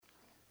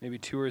maybe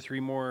 2 or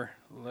 3 more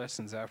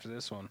lessons after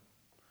this one.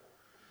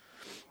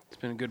 It's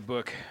been a good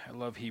book. I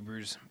love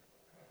Hebrews.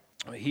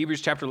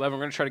 Hebrews chapter 11,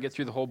 we're going to try to get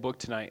through the whole book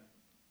tonight.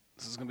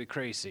 This is going to be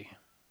crazy.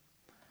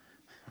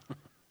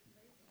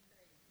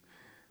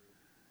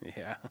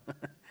 Yeah.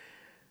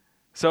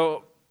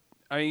 So,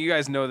 I mean, you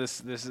guys know this.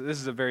 This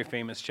is a very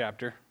famous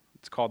chapter.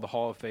 It's called the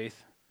Hall of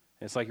Faith.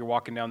 It's like you're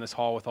walking down this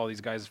hall with all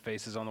these guys'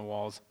 faces on the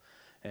walls.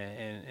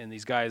 And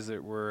these guys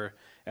that were,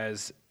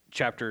 as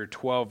chapter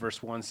 12,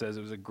 verse 1 says,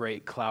 it was a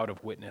great cloud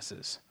of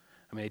witnesses.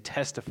 I mean, they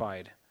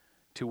testified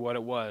to what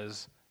it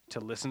was to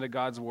listen to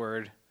God's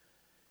word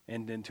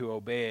and then to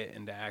obey it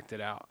and to act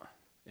it out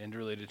and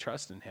really to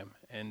trust in him.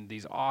 And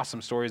these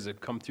awesome stories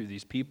that come through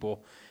these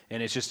people,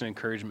 and it's just an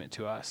encouragement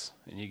to us.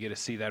 And you get to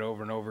see that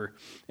over and over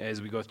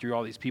as we go through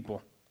all these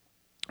people.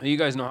 And you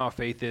guys know how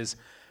faith is.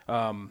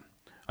 I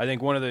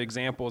think one of the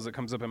examples that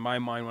comes up in my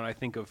mind when I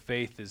think of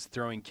faith is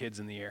throwing kids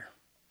in the air.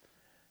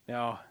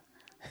 Now,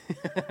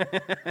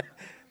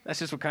 that's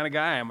just what kind of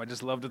guy I am. I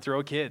just love to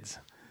throw kids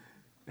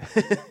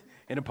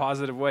in a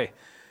positive way.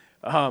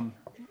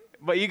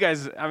 But you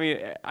guys, I mean,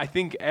 I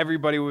think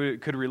everybody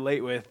could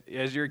relate with,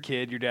 as you're a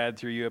kid, your dad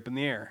threw you up in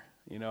the air,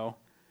 you know,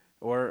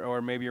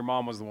 or maybe your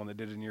mom was the one that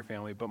did it in your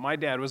family. But my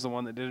dad was the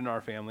one that did it in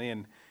our family,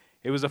 and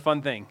it was a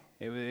fun thing.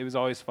 It was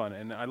always fun.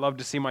 And I loved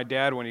to see my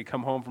dad when he'd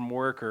come home from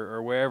work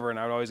or wherever, and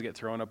I would always get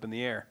thrown up in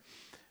the air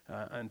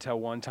until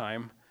one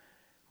time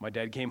my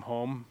dad came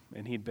home,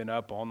 and he'd been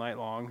up all night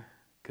long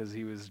because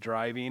he was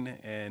driving,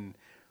 and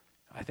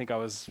I think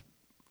I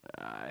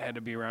had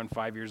to be around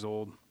 5 years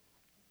old.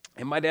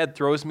 And my dad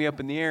throws me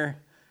up in the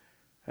air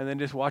and then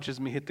just watches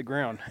me hit the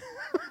ground.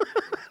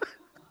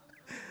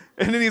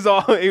 And then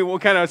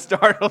it kind of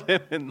startled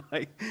him and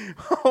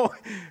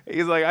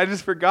he's like,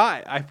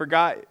 I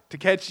forgot to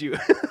catch you.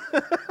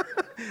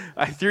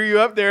 I threw you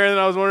up there and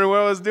I was wondering what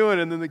I was doing,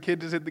 and then the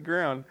kid just hit the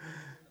ground.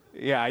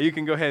 Yeah, you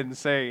can go ahead and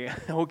say,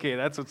 okay,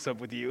 that's what's up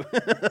with you.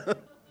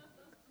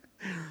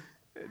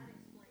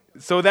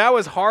 So that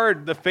was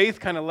hard. The faith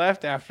kind of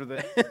left after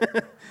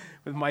that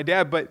with my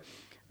dad. But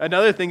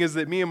another thing is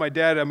that me and my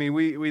dad, I mean,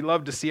 we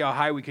love to see how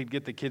high we could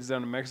get the kids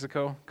down to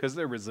Mexico because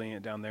they're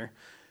resilient down there.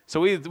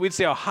 So we'd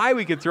see how high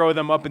we could throw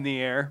them up in the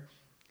air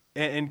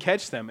and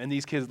catch them. And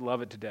these kids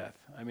love it to death.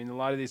 I mean, a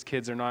lot of these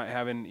kids are not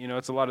having,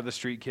 it's a lot of the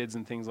street kids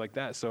and things like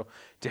that. So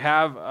to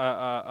have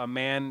a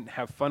man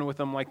have fun with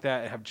them like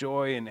that, have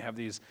joy and have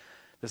this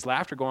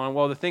laughter going on.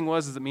 Well, the thing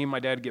was is that me and my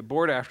dad would get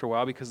bored after a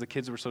while because the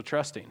kids were so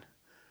trusting.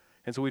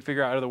 And so we'd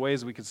figure out other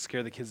ways we could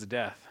scare the kids to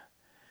death.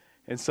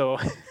 And so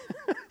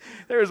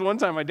there was one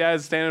time my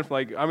dad's standing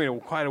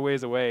quite a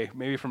ways away,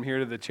 maybe from here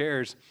to the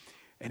chairs,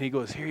 and he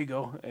goes, "Here you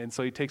go." And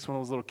so he takes one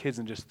of those little kids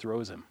and just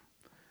throws him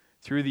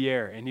through the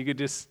air. And you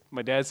could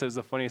my dad says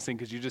the funniest thing,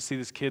 because you just see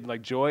this kid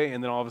like joy,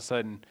 and then all of a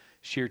sudden,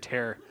 sheer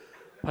terror.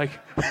 Like,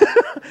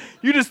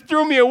 you just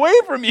threw me away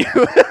from you.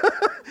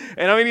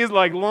 And I mean, he's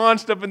like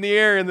launched up in the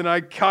air, and then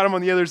I caught him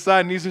on the other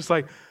side, and he's just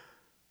like,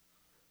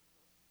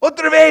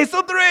 otra vez.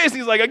 And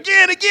he's like,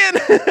 again.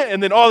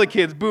 And then all the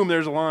kids, boom,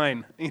 there's a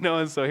line.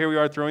 And so here we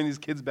are throwing these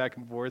kids back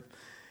and forth.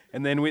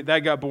 And then that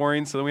got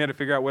boring, so then we had to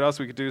figure out what else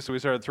we could do, so we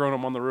started throwing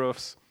them on the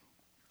roofs.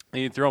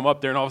 And you throw them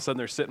up there, and all of a sudden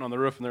they're sitting on the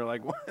roof, and they're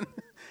like, what?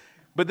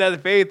 But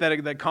that faith,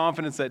 that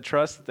confidence, that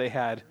trust that they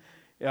had,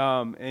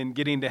 and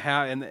getting to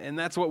have, and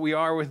that's what we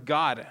are with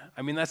God.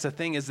 I mean, that's the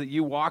thing, is that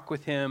you walk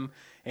with him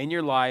in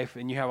your life,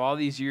 and you have all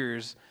these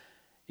years,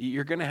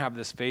 you're going to have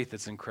this faith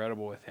that's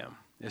incredible with him,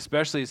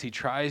 especially as he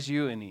tries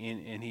you, and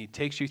he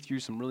takes you through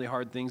some really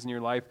hard things in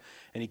your life,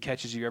 and he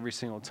catches you every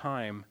single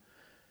time.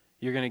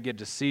 You're going to get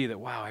to see that,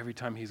 wow, every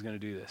time he's going to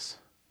do this.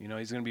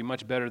 He's going to be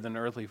much better than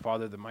an earthly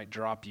father that might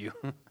drop you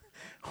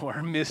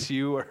or miss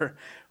you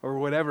or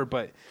whatever.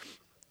 But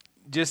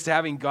just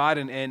having God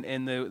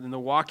and the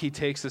walk he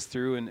takes us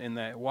through and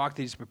that walk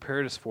that he's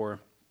prepared us for,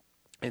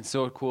 it's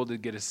so cool to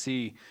get to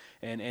see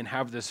and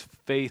have this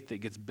faith that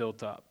gets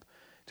built up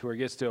to where it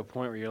gets to a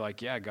point where you're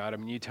like, yeah, God, I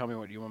mean, you tell me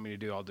what you want me to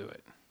do, I'll do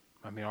it.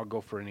 I mean, I'll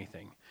go for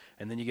anything.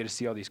 And then you get to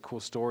see all these cool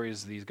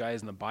stories, these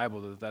guys in the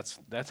Bible,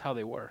 that's how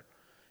they were.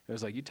 It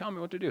was like, you tell me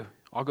what to do,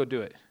 I'll go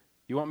do it.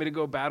 You want me to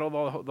go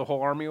battle the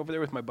whole army over there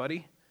with my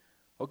buddy?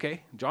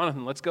 Okay,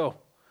 Jonathan, let's go.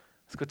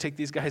 Let's go take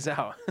these guys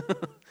out.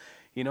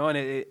 And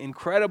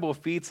incredible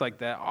feats like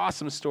that,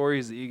 awesome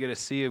stories that you get to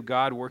see of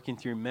God working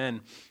through men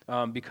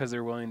because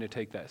they're willing to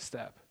take that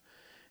step.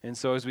 And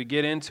so as we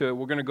get into it,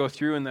 we're going to go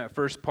through in that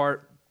first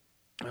part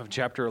of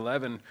chapter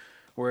 11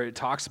 where it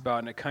talks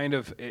about, and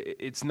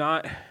it's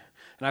not,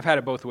 and I've had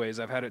it both ways.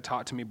 I've had it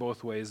taught to me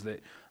both ways,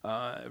 that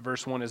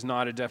verse 1 is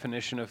not a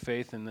definition of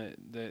faith, and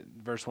that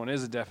verse 1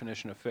 is a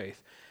definition of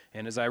faith.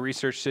 And as I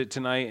researched it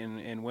tonight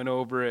and went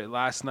over it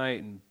last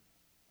night and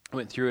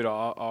went through it,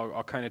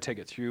 I'll kind of take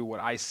it through what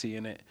I see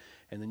in it,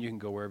 and then you can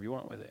go wherever you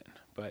want with it.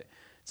 But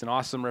it's an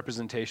awesome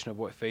representation of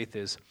what faith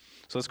is.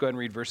 So let's go ahead and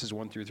read verses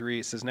 1 through 3.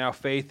 It says, "Now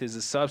faith is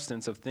the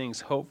substance of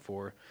things hoped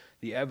for,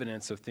 the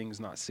evidence of things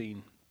not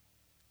seen.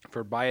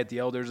 For by it the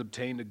elders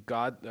obtained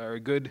a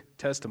good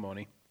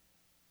testimony.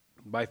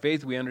 By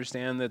faith we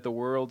understand that the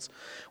worlds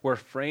were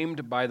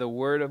framed by the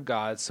word of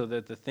God, so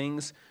that the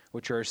things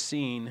which are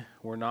seen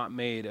were not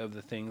made of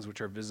the things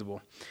which are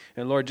visible.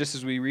 And Lord, just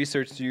as we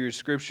research through your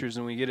scriptures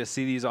and we get to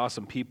see these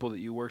awesome people that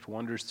you worked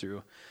wonders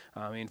through,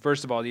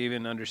 first of all, you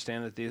even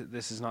understand that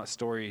this is not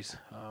stories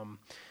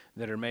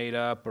that are made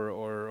up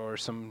or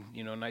some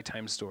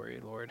nighttime story,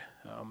 Lord,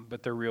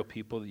 but they're real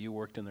people that you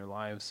worked in their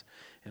lives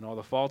and all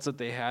the faults that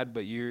they had,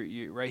 but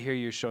you right here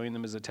you're showing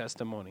them as a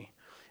testimony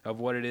of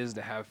what it is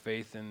to have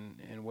faith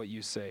in what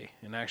you say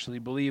and actually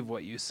believe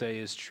what you say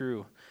is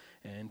true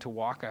and to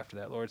walk after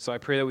that, Lord. So I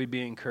pray that we'd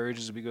be encouraged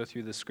as we go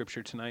through this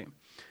scripture tonight,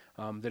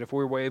 that if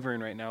we're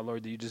wavering right now,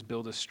 Lord, that you just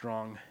build us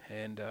strong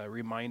and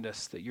remind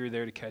us that you're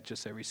there to catch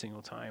us every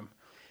single time.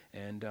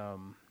 And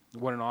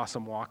what an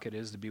awesome walk it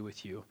is to be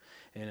with you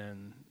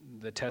and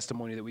the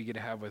testimony that we get to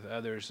have with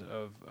others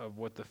of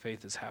what the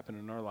faith has happened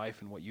in our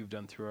life and what you've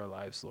done through our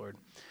lives, Lord.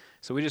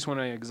 So we just want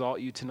to exalt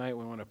you tonight.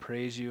 We want to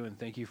praise you and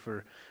thank you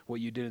for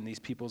what you did in these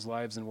people's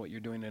lives and what you're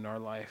doing in our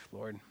life,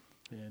 Lord.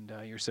 And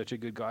you're such a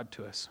good God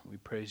to us. We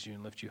praise you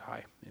and lift you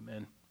high.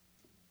 Amen.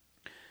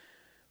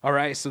 All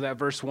right, so that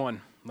verse 1.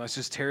 Let's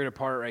just tear it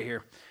apart right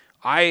here.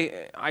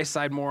 I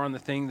side more on the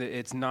thing that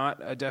it's not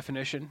a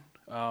definition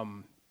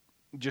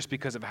just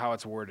because of how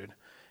it's worded.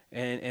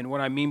 And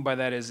what I mean by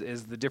that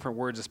is the different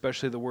words,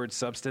 especially the word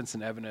substance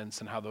and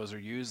evidence and how those are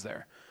used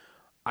there.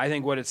 I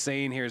think what it's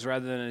saying here is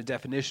rather than a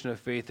definition of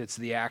faith, it's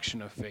the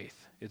action of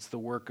faith. It's the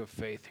work of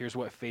faith. Here's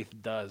what faith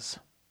does,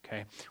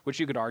 okay? Which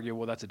you could argue,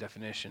 well, that's a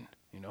definition,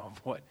 of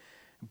what.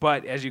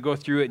 But as you go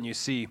through it and you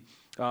see,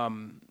 I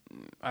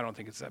don't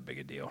think it's that big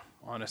a deal,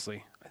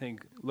 honestly. I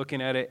think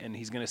looking at it, and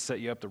he's going to set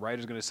you up, the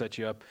writer's going to set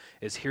you up,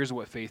 is here's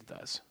what faith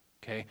does,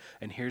 okay?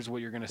 And here's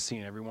what you're going to see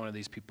in every one of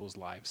these people's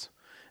lives.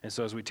 And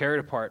so as we tear it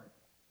apart,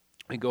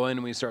 we go in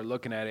and we start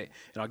looking at it.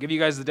 And I'll give you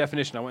guys the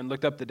definition. I went and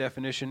looked up the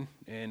definition,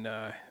 and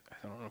I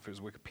don't know if it was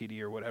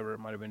Wikipedia or whatever. It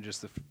might have been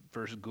just the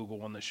first Google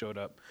one that showed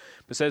up.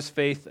 But it says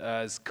faith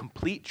as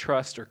complete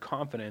trust or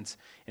confidence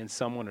in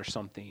someone or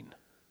something.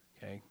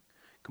 Okay?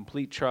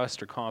 Complete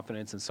trust or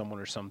confidence in someone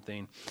or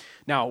something.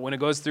 Now, when it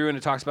goes through and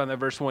it talks about in that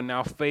verse 1,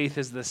 now faith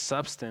is the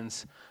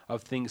substance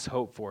of things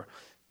hoped for.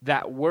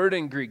 That word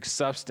in Greek,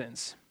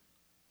 substance,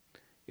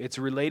 it's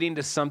relating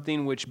to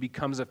something which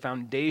becomes a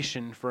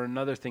foundation for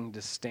another thing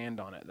to stand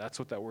on it. That's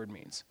what that word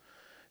means.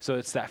 So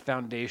it's that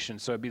foundation.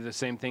 So it'd be the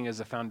same thing as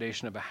the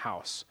foundation of a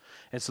house.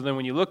 And so then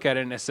when you look at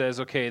it and it says,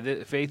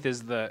 okay, faith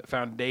is the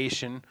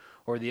foundation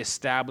or the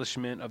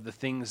establishment of the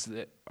things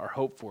that are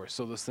hoped for.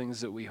 So those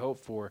things that we hope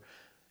for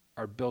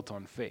are built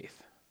on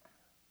faith.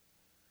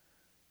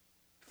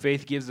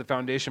 Faith gives the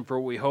foundation for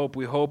what we hope.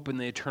 We hope in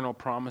the eternal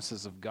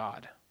promises of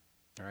God.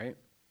 All right?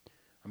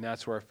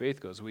 That's where our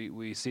faith goes.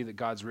 We see that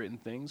God's written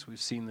things.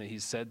 We've seen that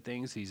he's said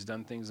things. He's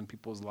done things in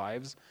people's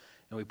lives.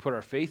 And we put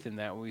our faith in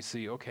that and we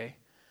see, okay,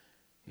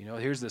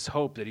 here's this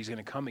hope that he's going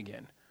to come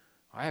again.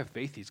 I have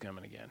faith he's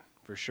coming again,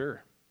 for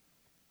sure.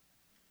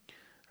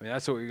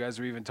 That's what you guys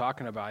were even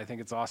talking about. I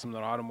think it's awesome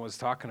that Autumn was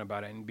talking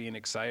about it and being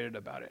excited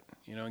about it,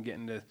 and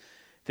getting to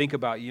think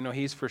about,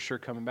 he's for sure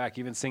coming back,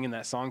 even singing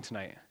that song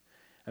tonight.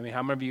 How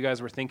many of you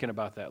guys were thinking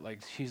about that? Like,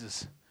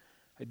 Jesus,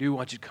 I do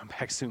want you to come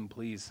back soon,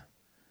 please.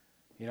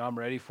 I'm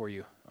ready for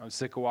you. I'm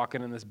sick of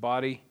walking in this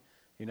body.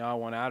 I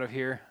want out of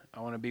here.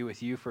 I want to be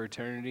with you for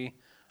eternity.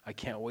 I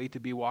can't wait to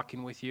be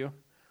walking with you.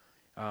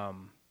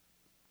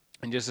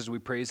 And just as we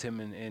praise him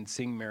and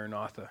sing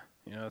Maranatha,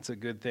 it's a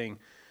good thing.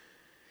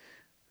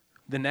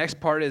 The next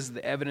part is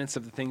the evidence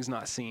of the things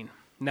not seen.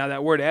 Now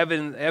that word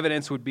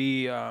evidence would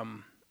be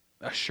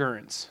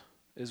assurance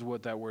is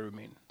what that word would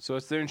mean. So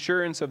it's the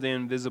assurance of the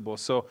invisible.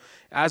 So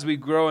as we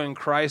grow in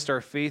Christ,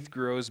 our faith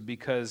grows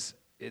because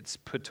it's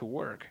put to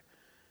work.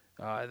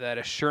 That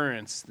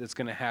assurance that's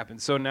going to happen.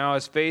 So now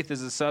as faith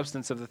is the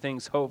substance of the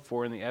things hoped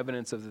for and the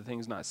evidence of the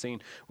things not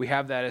seen, we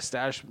have that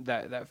established,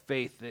 that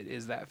faith that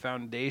is that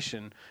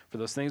foundation for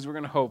those things we're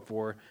going to hope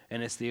for,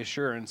 and it's the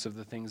assurance of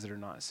the things that are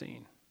not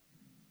seen.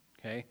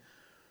 Okay?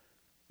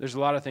 There's a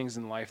lot of things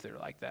in life that are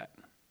like that.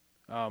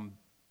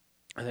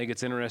 I think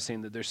it's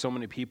interesting that there's so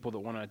many people that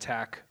want to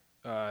attack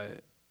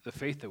the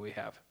faith that we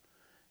have.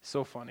 It's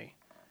so funny.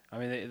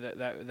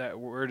 That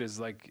word is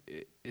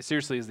like, it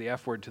seriously is the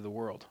F word to the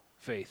world.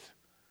 Faith.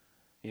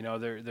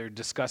 They're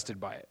disgusted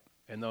by it.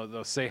 And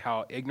they'll say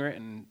how ignorant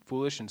and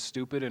foolish and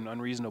stupid and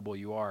unreasonable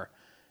you are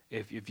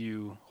if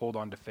you hold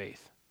on to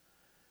faith.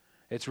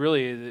 It's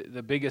really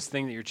the biggest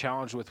thing that you're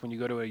challenged with when you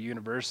go to a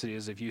university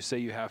is if you say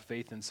you have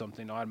faith in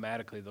something,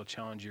 automatically they'll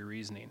challenge your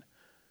reasoning.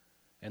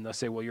 And they'll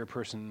say, well, you're a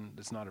person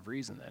that's not of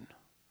reason then.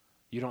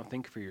 You don't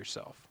think for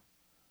yourself.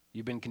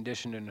 You've been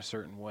conditioned in a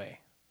certain way.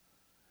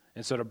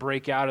 And so to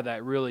break out of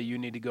that, really, you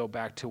need to go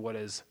back to what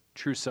is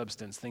true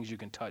substance, things you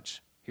can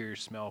touch, hear,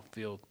 smell,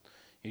 feel.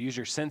 You use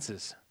your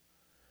senses.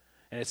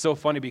 And it's so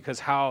funny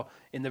because how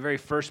in the very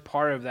first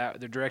part of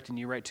that, they're directing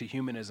you right to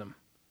humanism.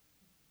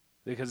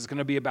 Because it's going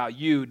to be about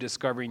you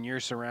discovering your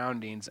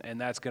surroundings, and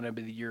that's going to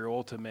be your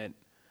ultimate,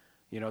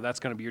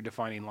 that's going to be your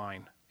defining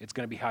line. It's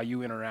going to be how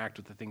you interact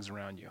with the things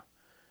around you.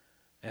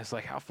 And it's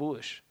like, how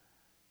foolish.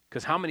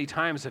 Because how many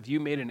times have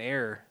you made an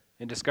error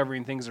in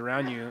discovering things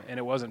around you and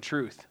it wasn't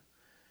truth?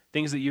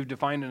 Things that you've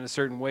defined in a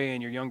certain way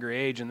in your younger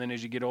age, and then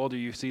as you get older,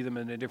 you see them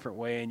in a different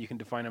way, and you can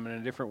define them in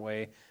a different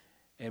way,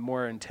 a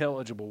more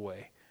intelligible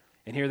way.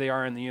 And here they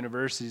are in the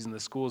universities and the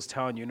schools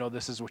telling you, no,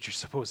 this is what you're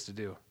supposed to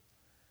do.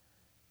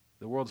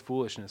 The world's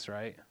foolishness,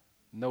 right?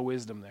 No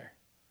wisdom there.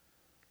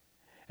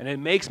 And it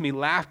makes me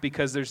laugh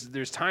because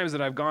there's times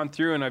that I've gone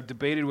through and I've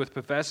debated with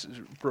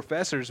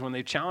professors when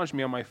they challenge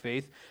me on my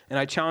faith, and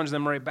I challenge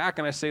them right back,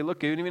 and I say,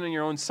 look, even in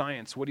your own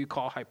science, what do you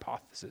call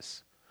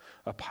hypothesis?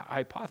 A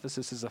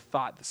hypothesis is a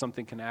thought that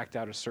something can act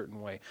out a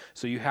certain way.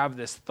 So you have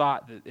this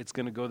thought that it's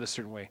going to go this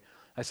certain way.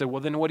 I said, well,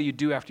 then what do you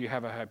do after you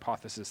have a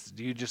hypothesis?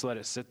 Do you just let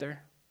it sit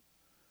there?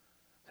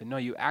 I said, no,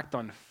 you act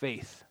on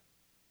faith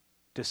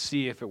to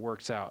see if it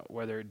works out,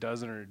 whether it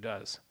doesn't or it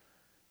does.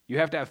 You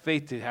have to have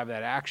faith to have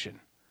that action.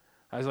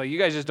 I was like, you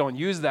guys just don't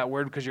use that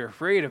word because you're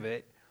afraid of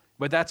it,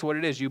 but that's what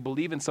it is. You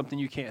believe in something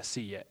you can't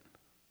see yet.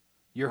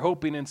 You're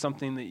hoping in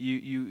something that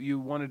you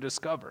want to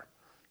discover.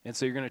 And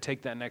so you're going to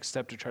take that next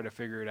step to try to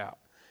figure it out.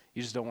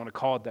 You just don't want to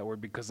call it that word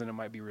because then it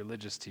might be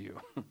religious to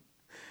you.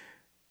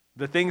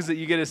 The things that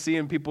you get to see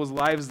in people's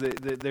lives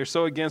that they're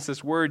so against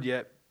this word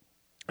yet.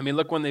 I mean,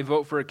 look when they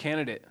vote for a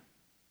candidate.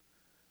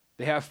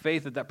 They have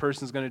faith that that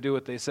person's going to do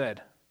what they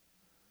said.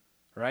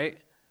 Right?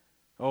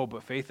 Oh,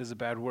 but faith is a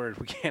bad word.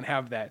 We can't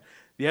have that.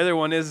 The other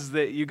one is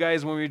that you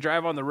guys, when we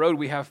drive on the road,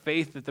 we have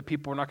faith that the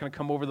people are not going to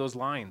come over those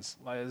lines,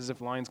 as if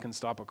lines can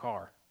stop a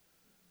car.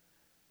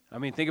 I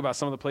mean, think about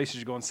some of the places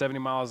you're going 70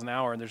 miles an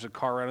hour and there's a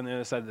car right on the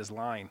other side of this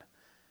line.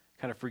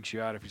 It kind of freaks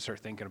you out if you start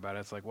thinking about it.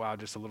 It's like, wow,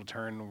 just a little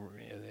turn,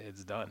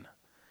 it's done.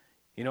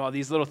 You know, all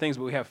these little things,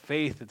 but we have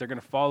faith that they're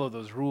going to follow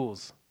those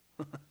rules.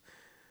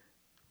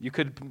 You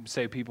could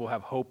say people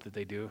have hope that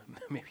they do.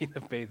 Maybe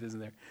the faith isn't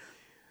there.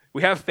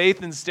 We have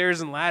faith in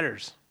stairs and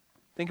ladders.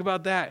 Think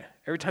about that.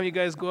 Every time you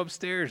guys go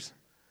upstairs,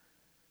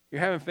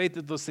 you're having faith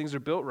that those things are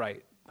built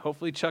right.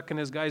 Hopefully Chuck and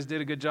his guys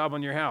did a good job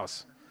on your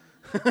house.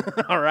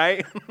 All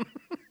right?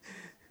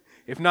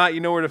 If not, you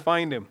know where to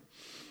find him.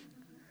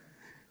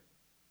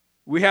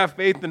 We have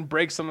faith in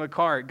brakes on the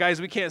car. Guys,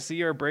 we can't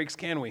see our brakes,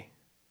 can we?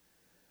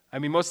 I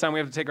mean, most of the time we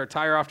have to take our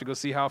tire off to go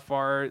see how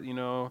far,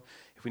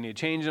 if we need to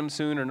change them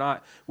soon or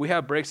not. We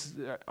have brakes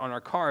on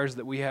our cars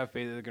that we have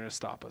faith that they're going to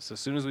stop us. As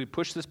soon as we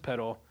push this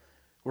pedal,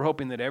 we're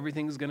hoping that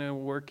everything's going to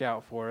work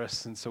out for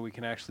us, and so we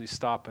can actually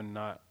stop and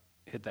not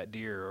hit that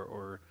deer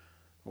or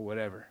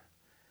whatever.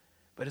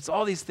 But it's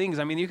all these things.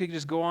 I mean, you could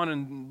just go on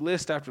and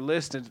list after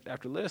list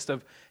after list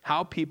of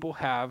how people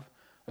have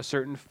a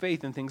certain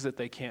faith in things that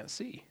they can't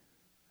see,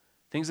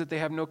 things that they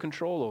have no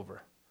control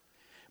over.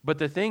 But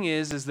the thing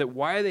is that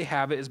why they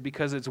have it is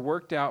because it's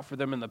worked out for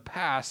them in the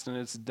past, and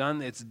it's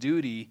done its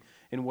duty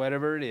in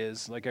whatever it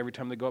is. Like every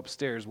time they go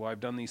upstairs, well, I've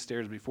done these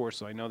stairs before,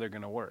 so I know they're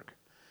going to work.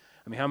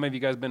 I mean, how many of you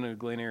guys been to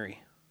Glen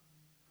Eyrie?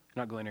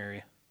 Not Glen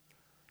Eyrie.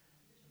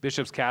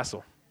 Bishop's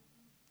Castle.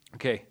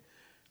 Okay.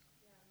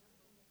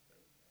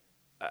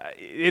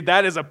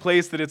 That is a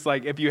place that it's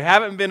like, if you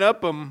haven't been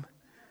up them,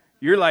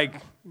 you're like,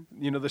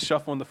 the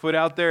shuffling the foot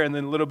out there and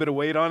then a little bit of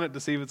weight on it to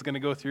see if it's going to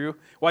go through.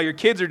 While your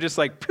kids are just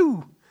like,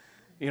 pooh,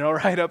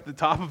 right up the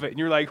top of it. And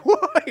you're like,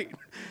 what?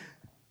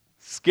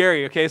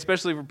 Scary, okay?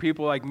 Especially for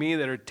people like me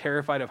that are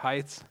terrified of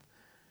heights.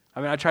 I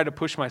mean, I tried to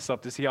push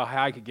myself to see how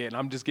high I could get, and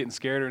I'm just getting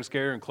scarier and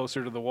scarier and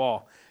closer to the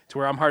wall to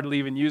where I'm hardly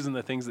even using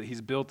the things that he's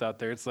built out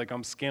there. It's like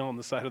I'm scaling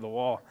the side of the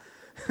wall.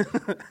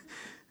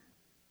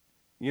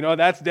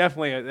 That's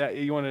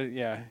definitely, you want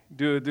to,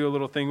 do a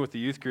little thing with the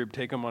youth group,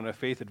 take them on a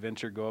faith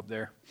adventure, go up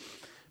there.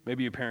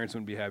 Maybe your parents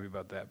wouldn't be happy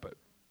about that, but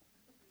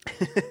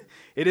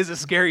it is a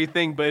scary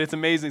thing, but it's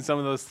amazing some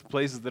of those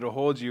places that will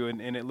hold you,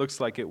 and it looks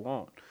like it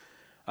won't.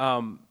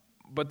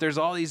 But there's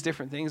all these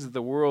different things that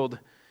the world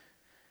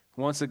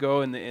wants to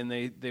go, and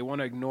they want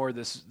to ignore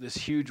this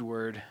huge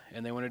word,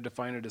 and they want to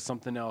define it as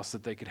something else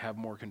that they could have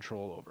more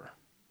control over.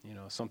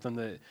 Something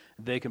that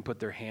they can put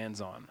their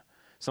hands on.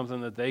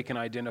 Something that they can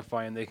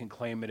identify and they can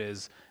claim it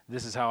as,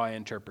 this is how I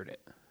interpret it.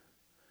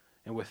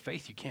 And with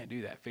faith, you can't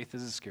do that. Faith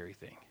is a scary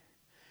thing.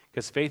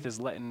 Because faith is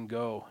letting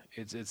go.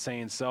 It's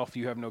saying, self,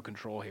 you have no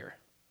control here.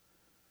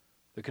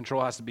 The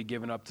control has to be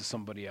given up to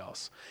somebody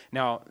else.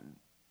 Now,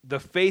 the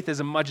faith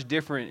is a much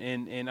different,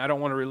 and I don't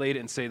want to relate it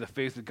and say the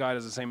faith with God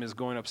is the same as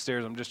going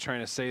upstairs. I'm just trying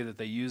to say that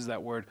they use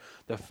that word.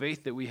 The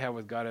faith that we have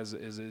with God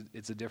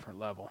it's a different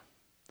level.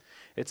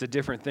 It's a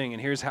different thing,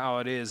 and here's how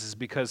it is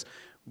because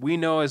we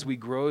know as we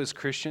grow as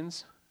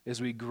Christians,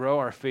 as we grow,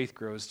 our faith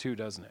grows too,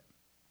 doesn't it?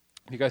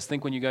 You guys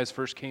think when you guys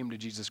first came to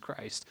Jesus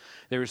Christ,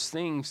 there was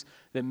things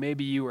that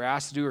maybe you were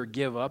asked to do or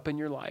give up in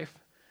your life,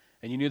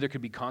 and you knew there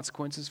could be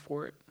consequences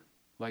for it,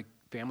 like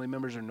family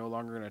members are no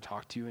longer going to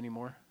talk to you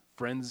anymore.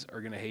 Friends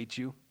are going to hate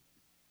you.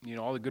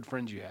 All the good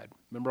friends you had.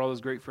 Remember all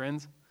those great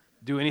friends?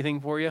 Do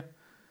anything for you?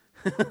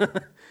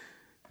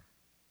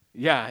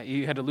 Yeah,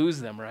 you had to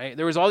lose them, right?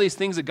 There was all these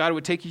things that God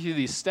would take you through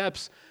these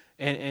steps,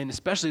 and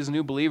especially as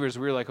new believers,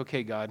 we were like,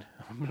 okay, God,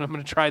 I'm going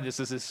to try this.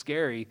 This is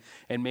scary,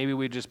 and maybe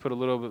we just put a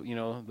little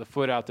bit, the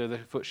foot out there, the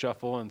foot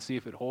shuffle, and see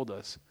if it hold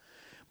us.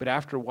 But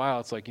after a while,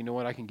 it's like, you know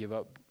what? I can give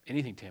up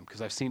anything to him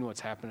because I've seen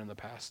what's happened in the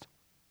past.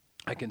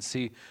 I can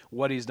see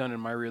what he's done in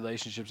my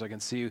relationships. I can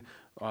see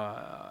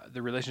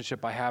the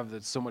relationship I have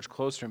that's so much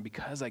closer to him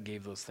because I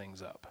gave those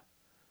things up.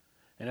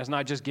 And it's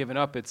not just giving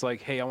up. It's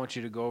like, hey, I want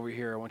you to go over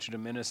here. I want you to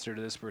minister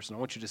to this person. I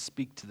want you to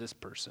speak to this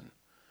person.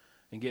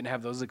 And get and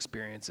have those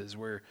experiences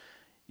where,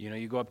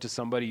 you go up to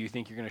somebody, you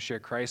think you're going to share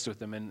Christ with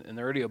them, and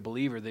they're already a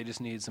believer. They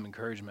just need some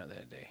encouragement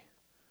that day.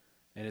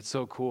 And it's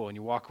so cool. And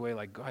you walk away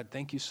like, God,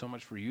 thank you so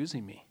much for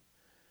using me.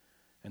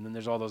 And then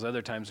there's all those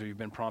other times where you've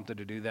been prompted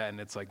to do that, and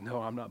it's like,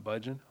 no, I'm not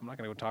budging. I'm not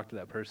going to go talk to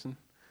that person.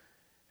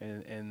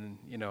 And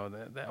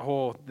that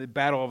whole the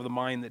battle of the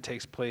mind that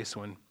takes place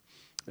when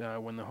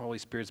the Holy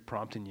Spirit's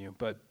prompting you.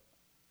 But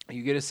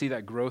you get to see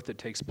that growth that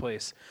takes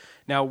place.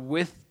 Now,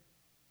 with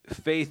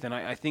faith, and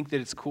I think that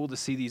it's cool to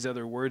see these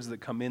other words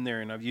that come in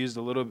there, and I've used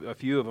a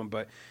few of them,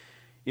 but,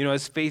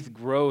 as faith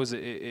grows,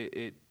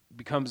 it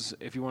becomes,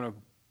 if you want to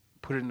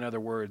put it in other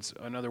words,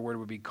 another word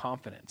would be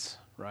confidence,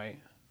 right?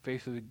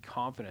 Faith would be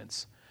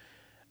confidence.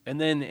 And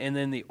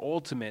then the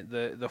ultimate,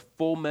 the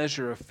full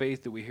measure of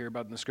faith that we hear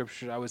about in the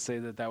Scriptures, I would say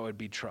that would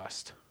be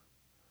trust.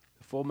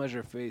 The full measure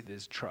of faith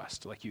is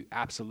trust, like you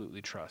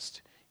absolutely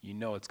trust. You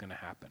know it's going to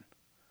happen.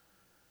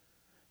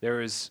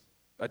 There is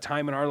a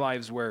time in our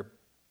lives where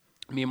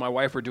me and my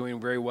wife were doing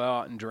very well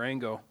out in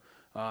Durango.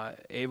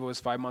 Ava was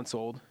 5 months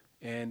old,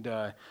 and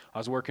I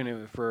was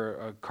working for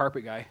a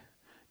carpet guy,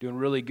 doing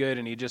really good,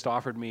 and he just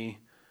offered me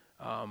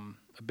a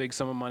big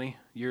sum of money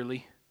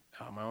yearly,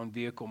 my own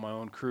vehicle, my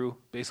own crew,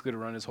 basically to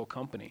run his whole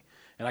company.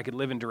 And I could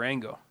live in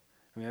Durango.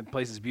 I mean, that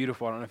place is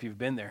beautiful. I don't know if you've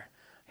been there.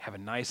 I have a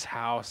nice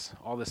house,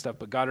 all this stuff.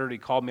 But God already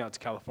called me out to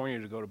California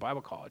to go to Bible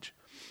college.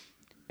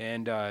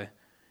 And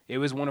it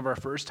was one of our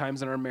first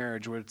times in our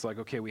marriage where it's like,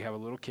 okay, we have a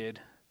little kid.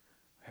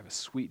 We have a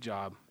sweet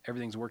job.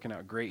 Everything's working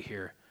out great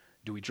here.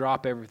 Do we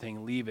drop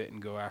everything, leave it,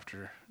 and go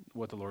after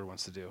what the Lord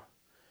wants to do?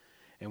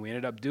 And we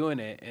ended up doing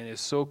it, and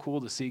it's so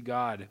cool to see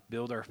God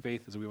build our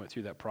faith as we went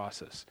through that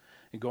process.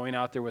 And going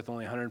out there with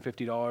only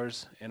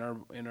 $150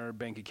 in our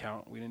bank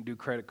account, we didn't do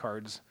credit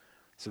cards,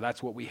 so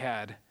that's what we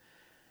had.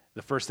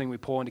 The first thing we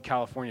pull into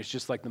California is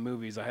just like the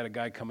movies. I had a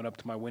guy coming up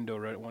to my window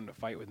wanting to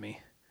fight with me.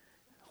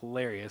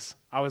 Hilarious.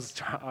 I was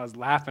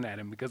laughing at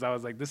him because I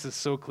was like, this is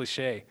so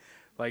cliche.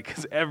 Like,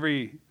 because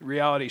every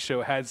reality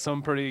show had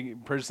some pretty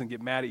person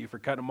get mad at you for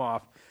cutting them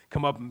off,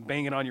 come up and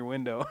banging on your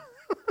window.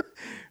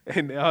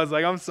 And I was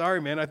like, I'm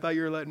sorry, man. I thought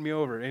you were letting me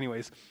over.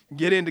 Anyways,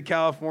 get into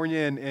California,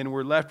 and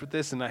we're left with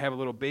this, and I have a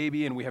little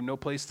baby, and we have no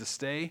place to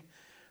stay.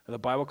 The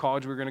Bible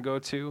college we were going to go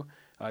to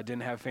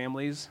didn't have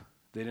families.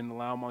 They didn't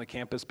allow them on the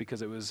campus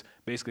because it was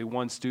basically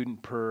one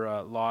student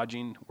per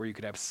lodging where you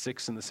could have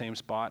 6 in the same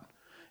spot.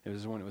 It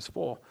was when it was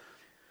full.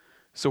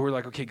 So we're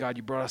like, okay, God,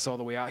 you brought us all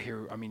the way out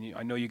here. I mean,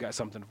 I know you got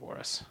something for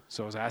us.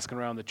 So I was asking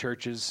around the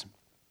churches,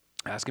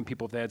 asking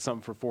people if they had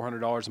something for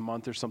 $400 a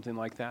month or something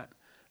like that.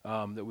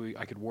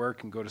 I could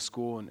work and go to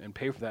school and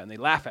pay for that, and they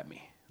laugh at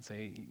me and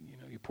say,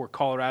 you poor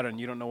Colorado, and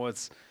you don't know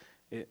what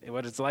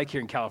it's like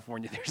here in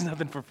California. There's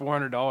nothing for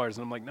 $400, and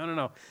I'm like,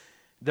 no,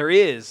 there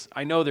is.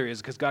 I know there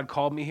is because God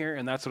called me here,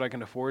 and that's what I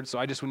can afford. So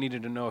I just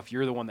needed to know if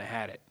you're the one that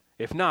had it.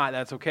 If not,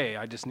 that's okay.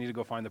 I just need to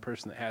go find the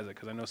person that has it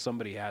because I know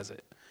somebody has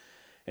it,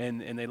 and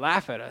they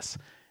laugh at us,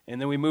 and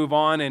then we move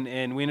on,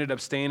 and we ended up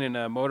staying in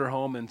a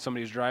motorhome in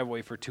somebody's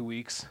driveway for 2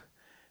 weeks.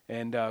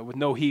 And with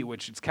no heat,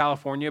 which it's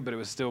California, but it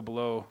was still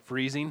below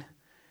freezing.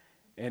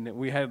 And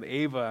we had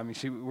Ava, I mean,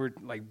 we were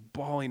like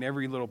bawling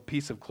every little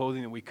piece of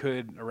clothing that we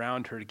could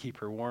around her to keep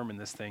her warm in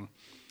this thing.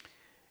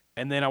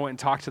 And then I went and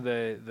talked to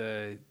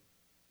the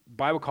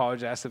Bible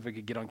college, asked if we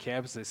could get on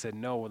campus. They said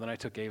no. Well, then I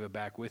took Ava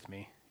back with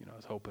me. I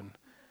was hoping.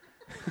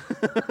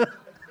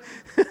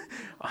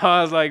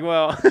 I was like,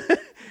 well,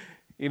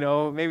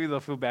 maybe they'll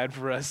feel bad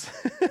for us.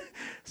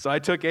 So I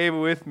took Ava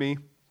with me.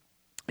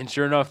 And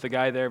sure enough, the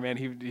guy there, man,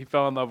 he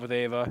fell in love with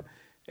Ava,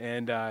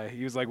 and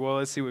he was like, well,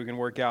 let's see what we can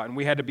work out. And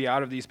we had to be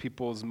out of these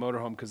people's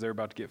motorhome because they were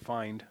about to get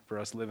fined for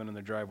us living in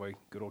their driveway,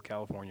 good old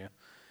California.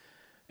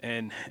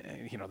 And,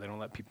 they don't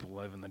let people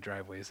live in the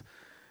driveways.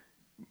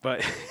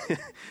 But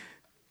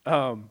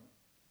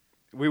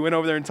we went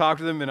over there and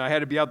talked to them, and I had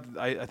to be out,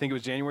 I think it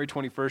was January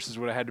 21st is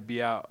when I had to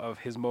be out of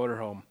his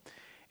motorhome.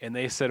 And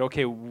they said,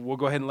 okay, we'll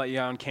go ahead and let you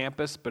out on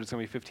campus, but it's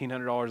going to be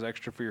 $1,500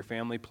 extra for your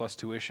family plus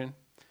tuition.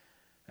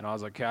 And I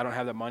was like, okay, I don't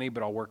have that money,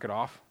 but I'll work it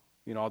off.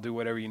 I'll do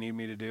whatever you need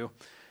me to do.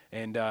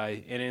 And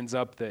it ends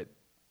up that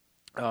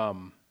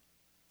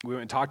we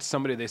went and talked to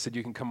somebody. They said,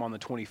 you can come on the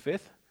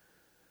 25th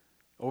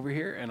over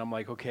here. And I'm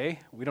like, okay,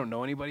 we don't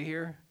know anybody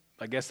here.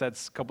 I guess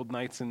that's a couple of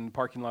nights in the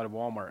parking lot of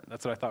Walmart.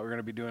 That's what I thought we were going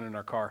to be doing in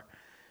our car.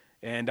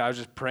 And I was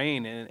just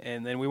praying.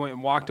 And then we went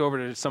and walked over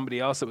to somebody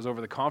else that was over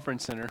the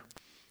conference center.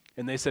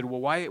 And they said, well,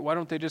 why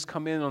don't they just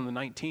come in on the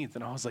 19th?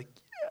 And I was like,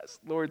 yes,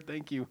 Lord,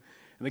 thank you.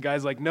 And the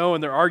guy's like, no,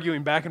 and they're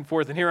arguing back and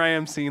forth. And here I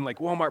am seeing like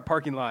Walmart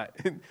parking lot,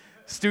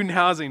 student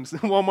housing,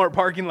 Walmart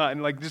parking lot,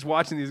 and like just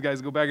watching these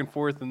guys go back and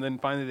forth. And then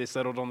finally they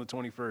settled on the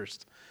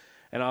 21st.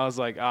 And I was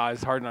like,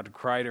 it's hard not to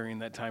cry during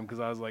that time because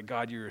I was like,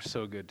 God, you are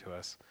so good to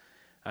us.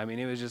 I mean,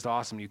 it was just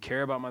awesome. You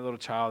care about my little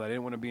child. I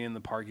didn't want to be in the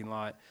parking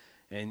lot.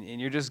 And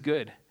you're just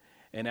good.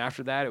 And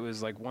after that, it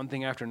was like one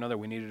thing after another.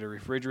 We needed a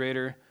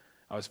refrigerator.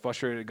 I was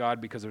frustrated at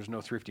God because there was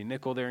no Thrifty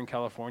Nickel there in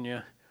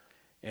California,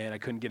 and I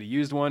couldn't get a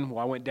used one. Well,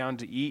 I went down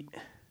to eat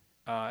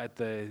at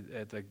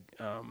the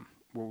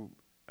well,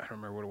 I don't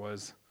remember what it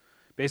was.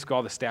 Basically,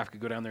 all the staff could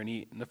go down there and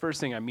eat. And the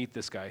first thing I meet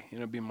this guy,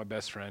 being my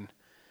best friend.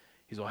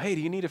 He's like, "Hey,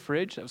 do you need a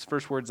fridge?" That was the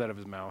first words out of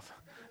his mouth.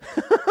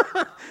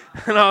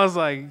 And I was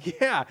like,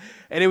 "Yeah."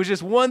 And it was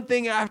just one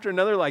thing after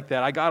another like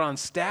that. I got on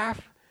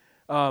staff.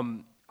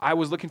 I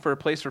was looking for a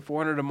place for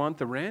 $400 a month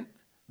to rent.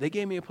 They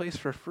gave me a place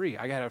for free.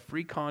 I got a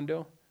free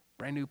condo,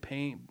 brand new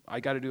paint.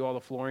 I got to do all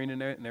the flooring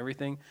in it and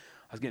everything.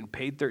 I was getting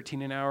paid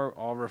 $13 an hour.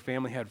 All of our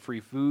family had free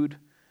food.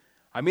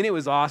 I mean, it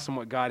was awesome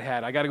what God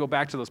had. I got to go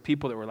back to those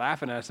people that were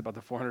laughing at us about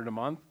the $400 a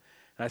month.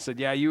 And I said,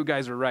 "Yeah, you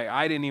guys were right.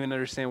 I didn't even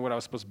understand what I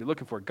was supposed to be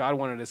looking for. God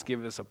wanted us to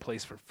give us a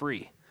place for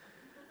free."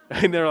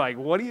 And they're like,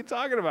 "What are you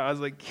talking about?" I was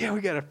like, "Yeah,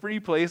 we got a free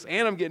place,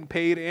 and I'm getting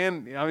paid."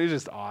 And it was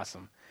just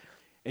awesome.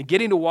 And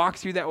getting to walk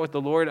through that with the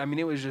Lord, I mean,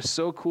 it was just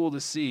so cool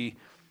to see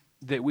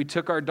that we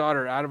took our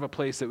daughter out of a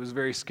place that was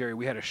very scary.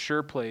 We had a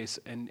sure place,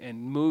 and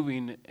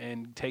moving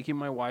and taking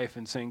my wife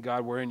and saying,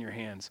 "God, we're in your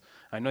hands.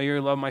 I know you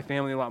love my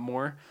family a lot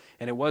more."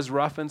 And it was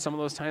rough in some of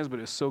those times, but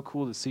it was so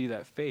cool to see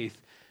that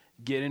faith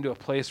get into a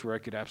place where I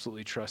could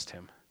absolutely trust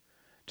him,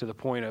 to the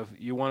point of,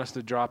 you want us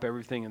to drop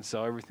everything and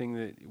sell everything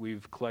that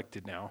we've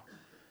collected now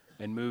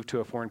and move to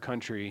a foreign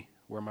country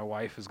where my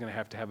wife is going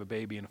to have a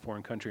baby in a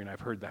foreign country, and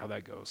I've heard how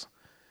that goes.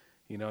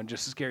 And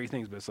just scary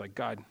things, but it's like,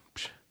 God,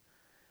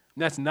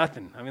 that's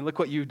nothing. I mean, look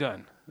what you've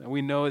done. And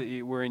we know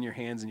that we're in your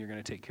hands and you're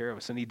going to take care of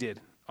us. And he did.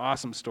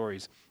 Awesome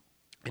stories.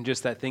 And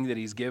just that thing that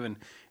he's given,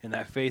 and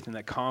that faith and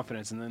that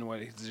confidence, and then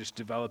what he's just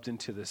developed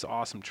into this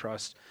awesome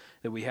trust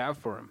that we have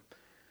for him.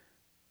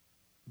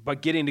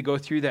 But getting to go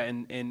through that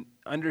and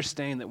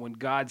understanding that when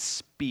God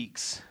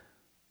speaks,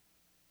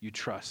 you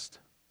trust.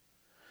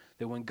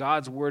 That when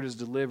God's word is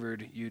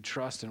delivered, you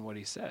trust in what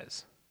he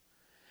says.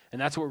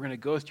 And that's what we're going to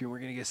go through. We're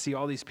going to get to see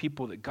all these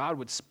people that God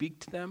would speak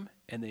to them,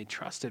 and they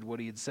trusted what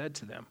he had said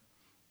to them.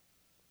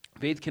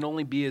 Faith can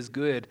only be as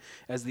good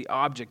as the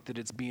object that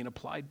it's being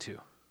applied to.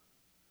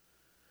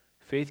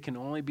 Faith can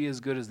only be as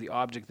good as the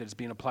object that it's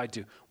being applied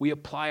to. We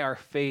apply our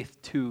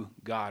faith to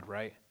God,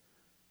 right?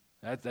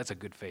 That's a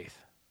good faith.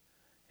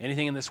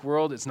 Anything in this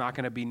world, it's not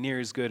going to be near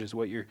as good as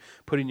what you're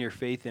putting your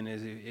faith in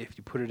as if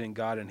you put it in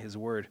God and his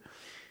word.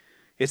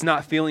 It's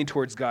not feeling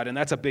towards God, and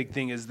that's a big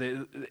thing, is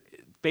that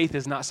faith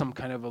is not some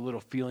kind of a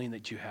little feeling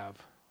that you have,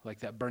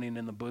 like that burning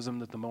in the bosom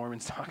that the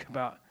Mormons talk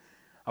about.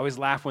 I always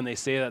laugh when they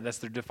say that. That's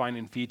their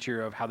defining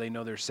feature of how they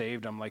know they're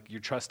saved. I'm like,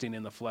 you're trusting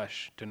in the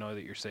flesh to know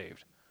that you're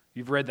saved.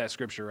 You've read that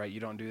scripture, right? You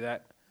don't do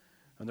that?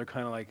 And they're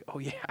kind of like, oh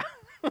yeah,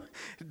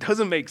 it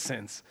doesn't make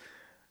sense.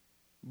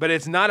 But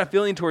it's not a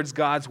feeling towards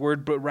God's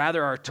word, but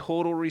rather our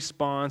total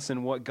response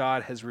in what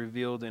God has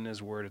revealed in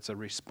his word. It's a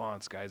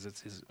response, guys.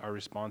 It's our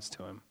response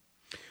to him.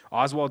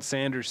 Oswald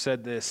Sanders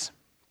said this: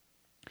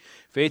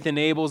 "Faith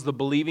enables the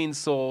believing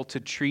soul to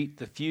treat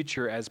the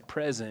future as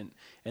present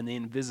and the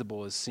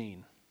invisible as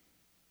seen."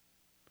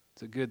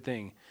 It's a good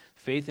thing.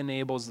 Faith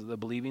enables the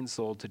believing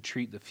soul to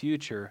treat the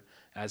future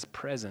as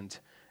present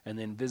and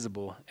the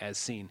invisible as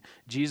seen.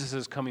 Jesus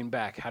is coming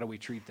back. How do we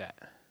treat that?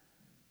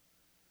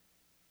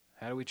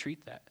 How do we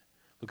treat that?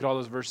 Look at all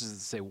those verses that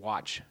say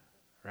watch,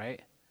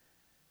 right?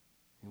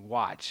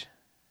 Watch.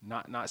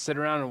 Not sit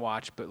around and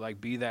watch, but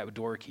like be that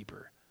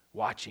doorkeeper,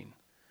 watching.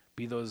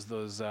 Be those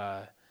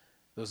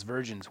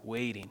virgins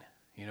waiting,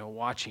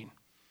 watching.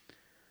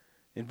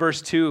 In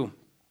verse 2,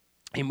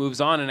 he moves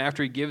on, and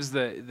after he gives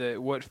the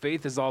what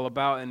faith is all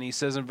about, and he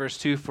says in verse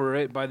 2, "For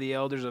it by the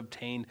elders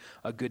obtained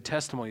a good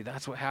testimony."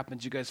 That's what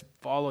happens. You guys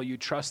follow, you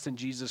trust in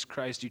Jesus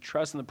Christ, you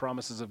trust in the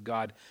promises of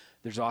God.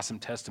 There's awesome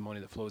testimony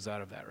that flows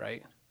out of that,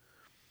 right?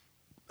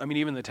 I mean,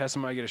 even the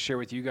testimony I get to share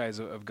with you guys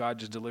of God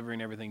just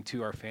delivering everything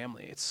to our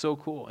family. It's so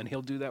cool, and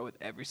he'll do that with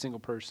every single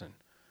person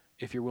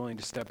if you're willing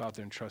to step out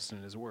there and trust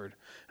in his word.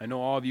 I know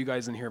all of you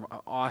guys in here have an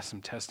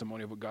awesome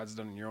testimony of what God's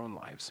done in your own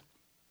lives.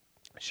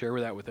 Share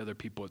that with other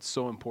people. It's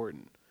so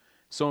important.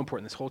 So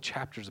important. This whole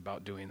chapter is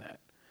about doing that.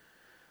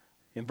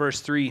 In verse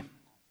 3,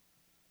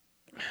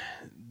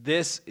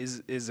 this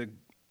is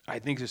I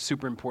think, a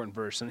super important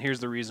verse. And here's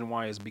the reason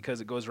why, is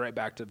because it goes right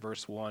back to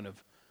verse 1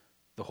 of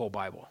the whole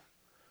Bible,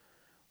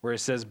 where it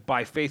says,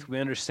 "By faith we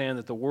understand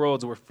that the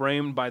worlds were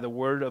framed by the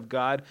word of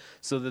God,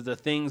 so that the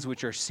things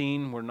which are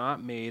seen were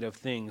not made of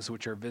things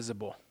which are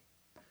visible."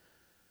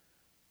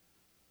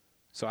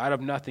 So out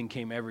of nothing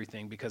came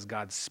everything because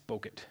God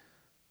spoke it,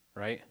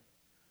 right?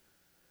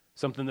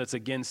 Something that's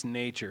against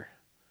nature,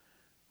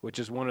 which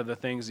is one of the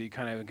things that you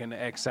kind of can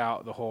X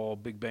out the whole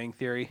Big Bang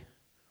Theory.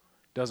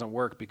 Doesn't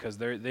work because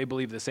they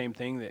believe the same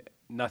thing, that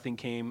nothing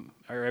came,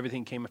 or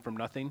everything came from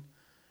nothing,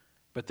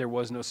 but there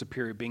was no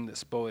superior being that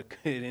spoke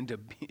it into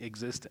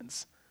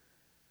existence.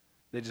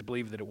 They just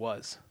believe that it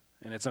was.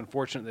 And it's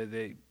unfortunate that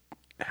they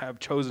have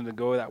chosen to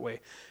go that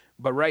way.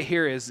 But right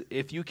here is,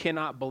 if you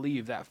cannot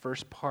believe that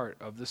first part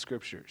of the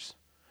scriptures,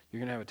 you're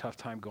going to have a tough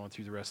time going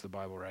through the rest of the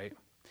Bible, right?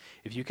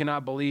 If you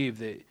cannot believe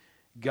that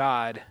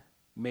God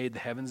made the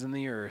heavens and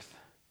the earth,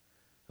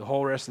 The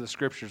whole rest of the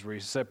scriptures where he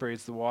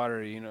separates the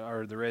water,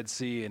 or the Red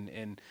Sea,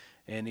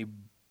 and he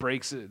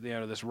breaks it,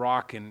 this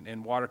rock,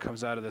 and water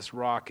comes out of this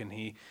rock, and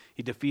he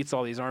defeats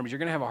all these armies. You're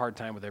going to have a hard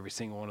time with every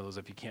single one of those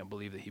if you can't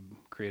believe that he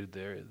created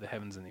the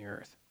heavens and the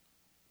earth.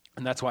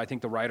 And that's why I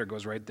think the writer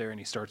goes right there and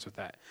he starts with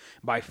that.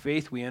 By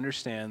faith we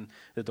understand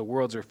that the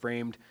worlds are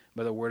framed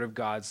by the word of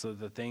God, so that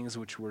the things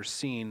which are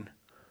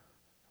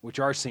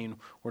seen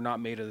were not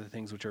made of the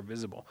things which are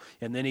visible.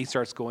 And then he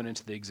starts going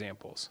into the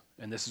examples.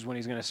 And this is when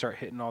he's going to start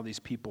hitting all these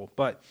people.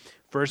 But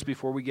first,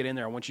 before we get in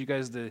there, I want you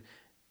guys to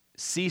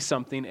see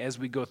something as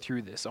we go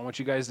through this. I want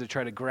you guys to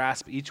try to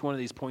grasp each one of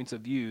these points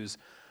of views,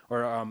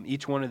 or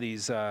each one of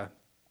these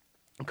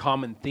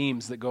common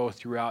themes that go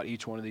throughout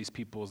each one of these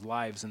people's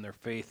lives and their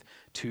faith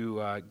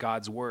to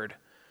God's word.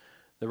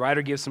 The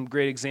writer gives some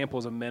great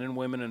examples of men and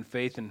women in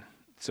faith, and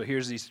so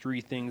here's these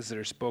three things that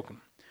are spoken.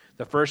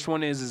 The first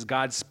one is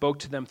God spoke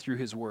to them through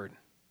his word.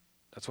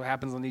 That's what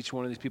happens on each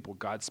one of these people.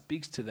 God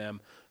speaks to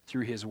them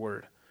through his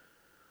word.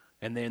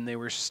 And then they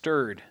were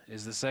stirred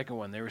is the second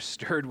one. They were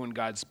stirred when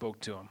God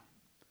spoke to them.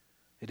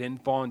 It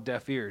didn't fall on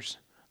deaf ears.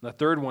 And the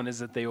third one is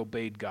that they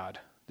obeyed God.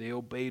 They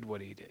obeyed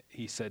what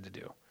he said to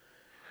do.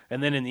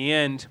 And then in the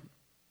end,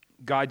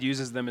 God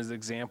uses them as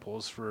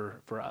examples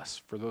for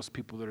us, for those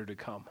people that are to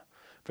come,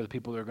 for the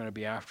people that are going to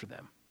be after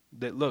them.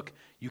 That, look,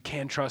 you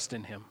can trust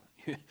in him.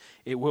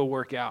 It will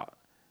work out.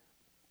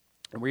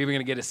 And we're even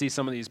going to get to see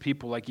some of these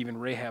people, like even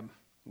Rahab.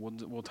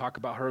 We'll talk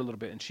about her a little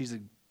bit, and she's a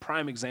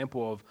prime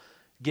example of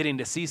getting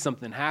to see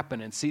something happen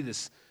and see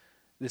this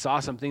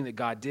awesome thing that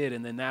God did,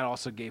 and then that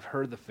also gave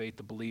her the faith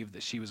to believe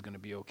that she was going to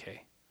be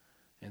okay.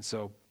 And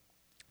so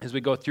as we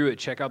go through it,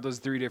 check out those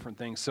three different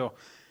things. So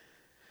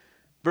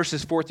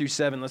verses 4 through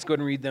 7, let's go ahead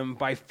and read them.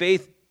 By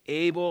faith,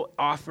 Abel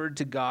offered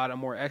to God a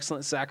more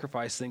excellent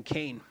sacrifice than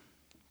Cain,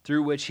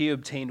 through which he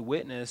obtained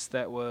witness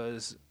that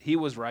he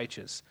was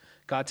righteous,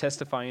 God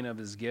testifying of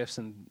his gifts,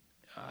 and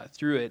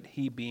through it,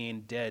 he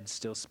being dead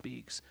still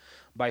speaks.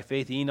 By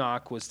faith,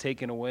 Enoch was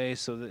taken away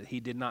so that he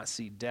did not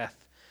see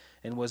death,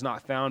 and was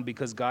not found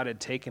because God had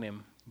taken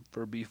him.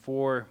 For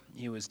before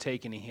he was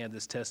taken, he had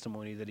this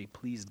testimony that he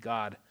pleased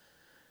God.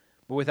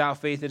 But without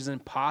faith, it is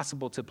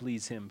impossible to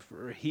please him.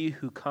 For he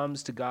who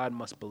comes to God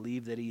must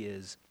believe that he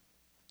is,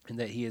 and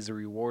that he is a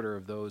rewarder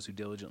of those who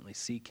diligently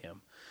seek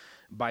him.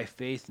 By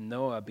faith,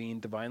 Noah, being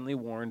divinely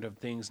warned of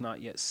things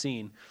not yet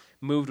seen,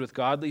 moved with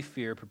godly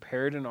fear,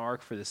 prepared an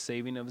ark for the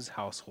saving of his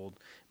household,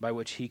 by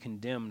which he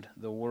condemned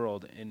the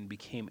world and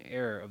became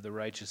heir of the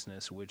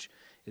righteousness which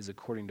is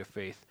according to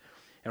faith.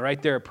 And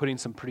right there, putting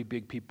some pretty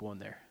big people in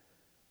there.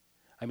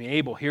 I mean,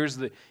 Abel, here's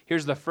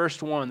the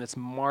first one that's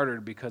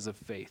martyred because of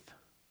faith.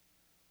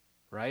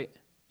 Right?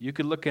 You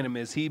could look at him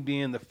as he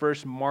being the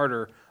first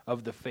martyr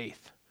of the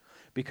faith.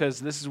 Because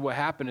this is what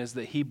happened, is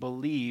that he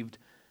believed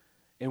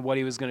in what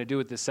he was going to do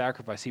with this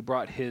sacrifice. He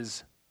brought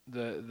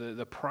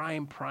the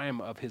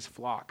prime of his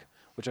flock,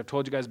 which I've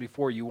told you guys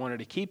before, you wanted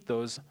to keep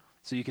those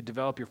so you could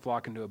develop your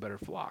flock into a better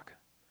flock.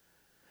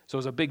 So it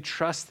was a big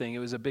trust thing. It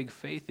was a big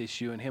faith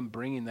issue, and him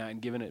bringing that and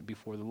giving it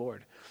before the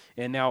Lord.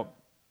 And now,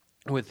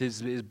 with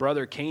his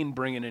brother Cain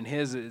bringing in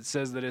his, it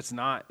says that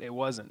it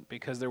wasn't,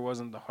 because there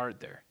wasn't the heart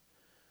there.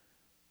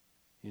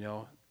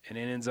 And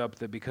it ends up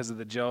that because of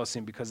the jealousy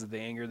and because of the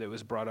anger that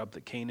was brought up,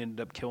 that Cain ended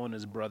up killing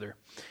his brother.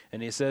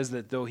 And he says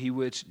that though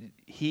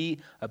he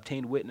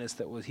obtained witness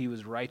that he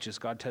was righteous,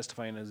 God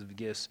testifying as of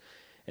gifts.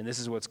 And this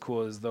is what's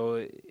cool, is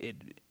though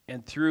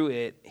and through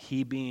it,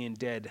 he being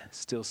dead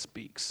still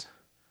speaks,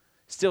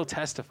 still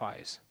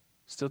testifies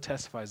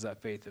that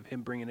faith of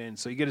him bringing it in.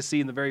 So you get to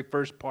see in the very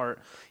first part,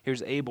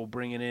 here's Abel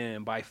bringing it in,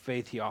 and by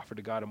faith he offered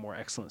to God a more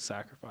excellent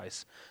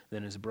sacrifice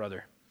than his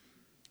brother.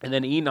 And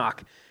then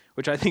Enoch,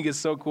 which I think is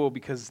so cool,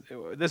 because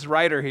this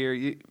writer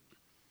here,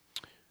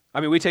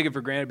 we take it for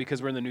granted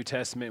because we're in the New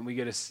Testament and we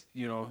get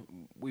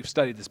we've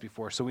studied this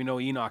before, so we know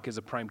Enoch is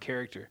a prime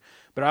character.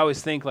 But I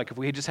always think, like, if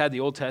we had just had the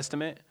Old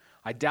Testament,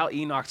 I doubt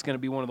Enoch's going to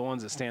be one of the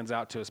ones that stands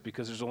out to us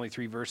because there's only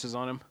 3 verses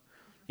on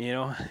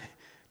him.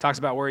 Talks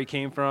about where he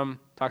came from,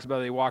 talks about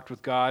that he walked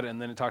with God, and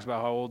then it talks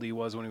about how old he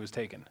was when he was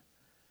taken.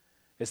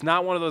 It's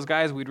not one of those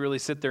guys we'd really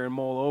sit there and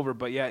mull over,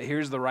 but yet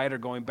here's the writer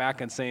going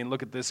back and saying,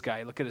 look at this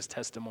guy, look at his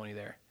testimony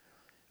there.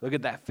 Look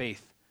at that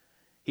faith.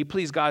 He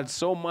pleased God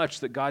so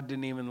much that God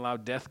didn't even allow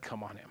death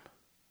come on him.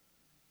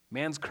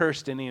 Man's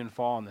curse didn't even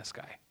fall on this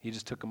guy. He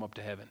just took him up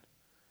to heaven.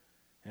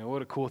 And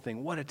what a cool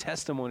thing. What a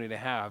testimony to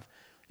have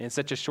in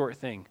such a short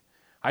thing.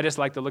 I just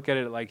like to look at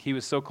it like he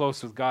was so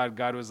close with God.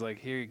 God was like,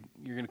 here,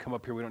 you're going to come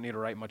up here. We don't need to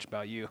write much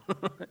about you.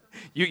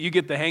 You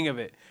get the hang of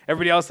it.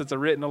 Everybody else that's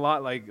written a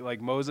lot,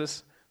 like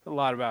Moses, a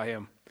lot about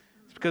him.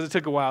 It's because it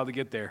took a while to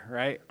get there,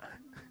 right?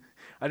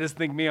 I just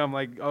think I'm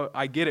like, oh,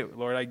 I get it,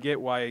 Lord. I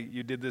get why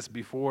you did this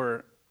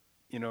before,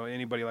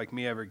 anybody like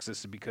me ever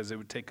existed, because it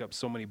would take up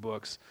so many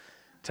books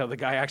till the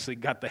guy actually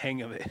got the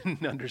hang of it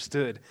and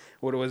understood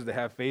what it was to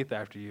have faith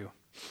after you.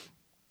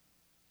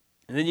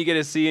 And then you get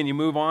to see, and you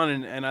move on,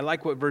 and I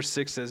like what verse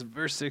 6 says.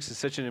 Verse 6 is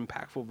such an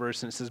impactful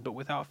verse, and it says, but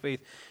without faith,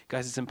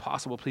 guys, it's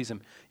impossible to please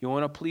him. You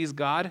want to please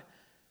God?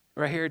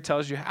 Right here it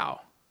tells you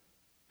how.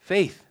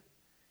 Faith.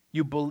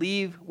 You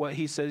believe what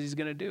he says he's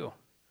going to do.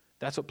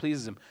 That's what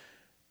pleases him.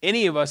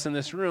 Any of us in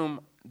this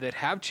room that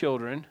have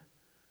children,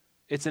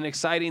 it's an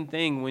exciting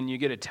thing when you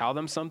get to tell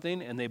them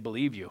something and they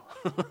believe you.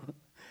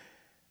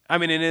 I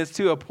mean, and it's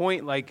to a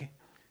point like,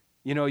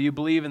 you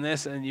believe in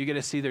this and you get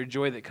to see their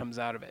joy that comes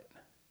out of it.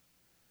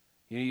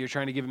 You're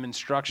trying to give them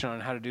instruction on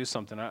how to do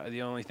something.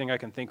 The only thing I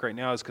can think right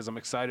now is because I'm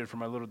excited for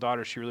my little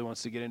daughter. She really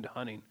wants to get into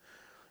hunting.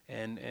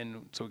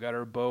 And so we got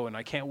her a bow, and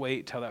I can't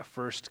wait till that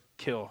first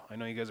kill. I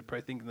know you guys are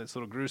probably thinking that's a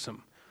little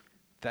gruesome.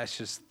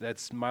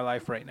 That's my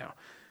life right now.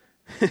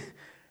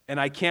 And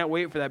I can't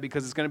wait for that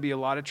because it's going to be a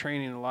lot of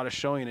training and a lot of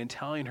showing and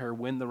telling her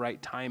when the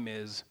right time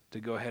is to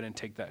go ahead and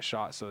take that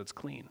shot so it's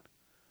clean,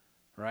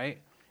 right?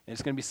 And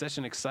it's going to be such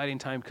an exciting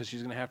time because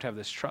she's going to have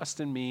this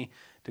trust in me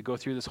to go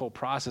through this whole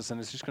process,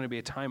 and it's just going to be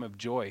a time of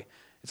joy.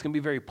 It's going to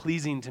be very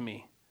pleasing to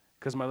me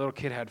because my little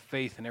kid had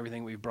faith in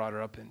everything we've brought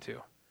her up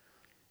into.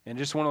 And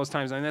just one of those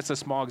times, and that's a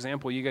small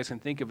example, you guys can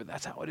think of it,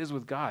 that's how it is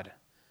with God.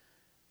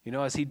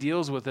 As he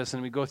deals with us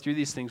and we go through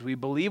these things, we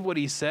believe what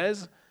he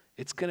says,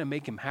 it's going to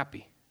make him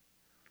happy.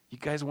 You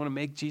guys want to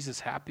make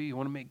Jesus happy? You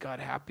want to make God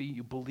happy?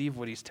 You believe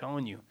what he's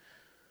telling you.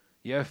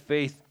 You have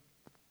faith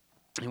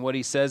in what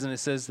he says, and it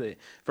says that,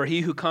 for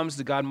he who comes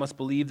to God must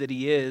believe that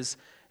he is,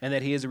 and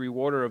that he is a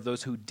rewarder of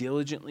those who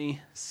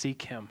diligently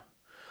seek him.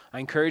 I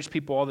encourage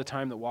people all the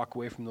time that walk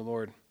away from the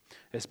Lord,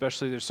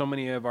 especially there's so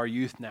many of our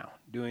youth now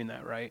doing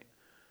that, right?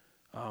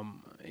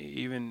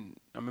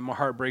 My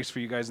heart breaks for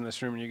you guys in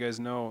this room, and you guys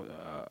know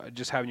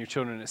just having your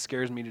children, it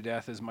scares me to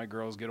death as my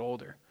girls get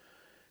older.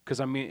 Because,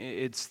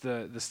 it's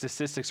the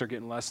statistics are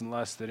getting less and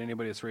less that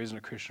anybody that's raised in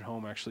a Christian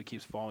home actually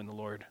keeps following the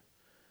Lord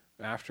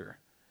after.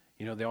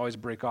 They always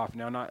break off.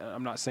 Now,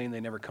 I'm not saying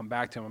they never come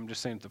back to him. I'm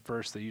just saying at the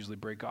first they usually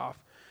break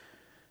off.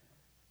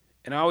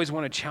 And I always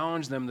want to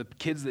challenge them, the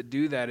kids that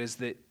do that, is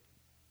that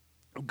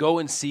go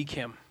and seek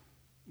him.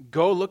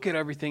 Go look at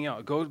everything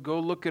else. Go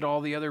look at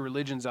all the other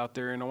religions out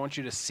there, and I want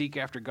you to seek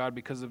after God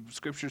because the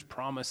Scripture's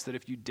promise that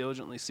if you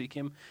diligently seek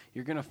him,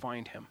 you're going to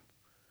find him.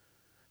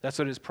 That's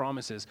what his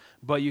promise is.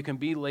 But you can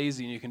be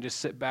lazy and you can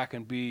just sit back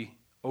and be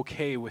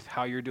okay with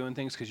how you're doing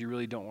things because you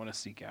really don't want to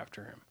seek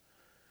after him.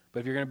 But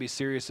if you're going to be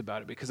serious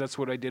about it, because that's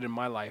what I did in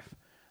my life,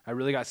 I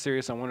really got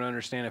serious. I wanted to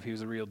understand if he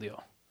was the real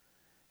deal.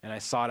 And I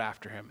sought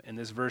after him. And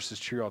this verse is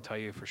true, I'll tell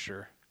you for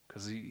sure,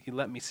 because he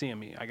let me see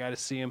him. I got to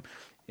see him,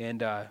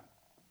 and it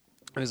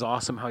was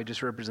awesome how he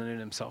just represented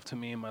himself to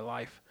me in my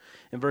life.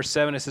 In verse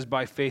 7, it says,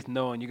 by faith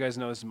Noah, and you guys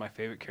know this is my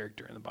favorite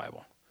character in the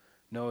Bible.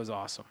 Noah's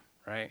awesome,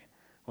 right?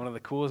 One of the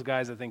coolest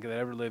guys I think that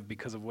ever lived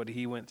because of what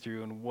he went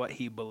through and what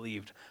he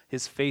believed.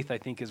 His faith, I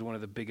think, is one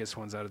of the biggest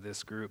ones out of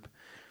this group.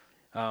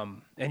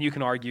 And you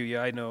can argue,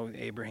 I know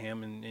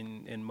Abraham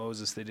and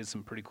Moses, they did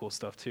some pretty cool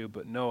stuff too,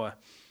 but Noah,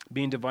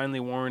 being divinely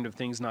warned of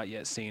things not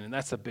yet seen, and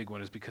that's a big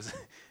one, is because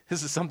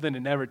this is something that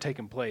never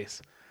taken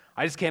place.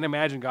 I just can't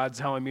imagine God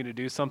telling me to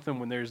do something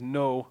when there's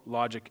no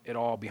logic at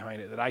all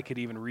behind it, that I could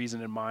even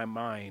reason in my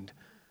mind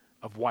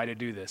of why to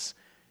do this.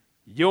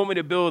 You want me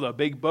to build a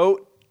big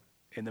boat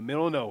in the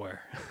middle of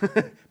nowhere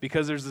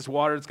because there's this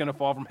water that's going to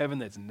fall from heaven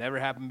that's never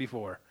happened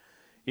before.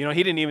 He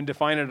didn't even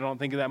define it, I don't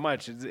think, that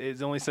much.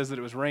 It only says that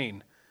it was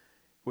rain,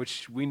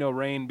 which we know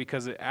rain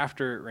because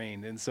after it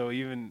rained. And so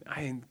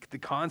the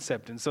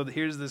concept. And so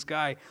here's this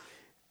guy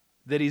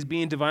that he's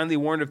being divinely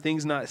warned of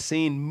things not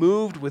seen,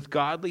 moved with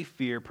godly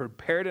fear,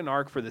 prepared an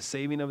ark for the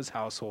saving of his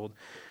household,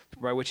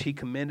 by which he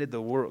condemned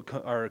the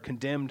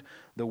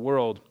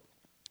world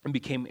and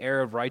became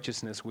heir of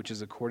righteousness, which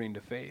is according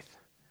to faith.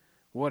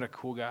 What a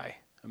cool guy.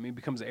 He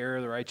becomes heir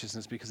of the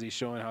righteousness because he's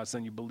showing how it's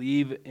done. You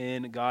believe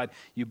in God,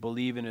 you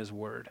believe in his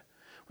word.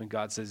 When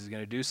God says he's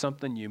going to do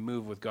something, you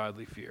move with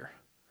godly fear,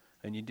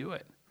 and you do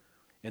it.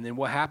 And then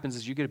what happens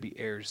is you get to be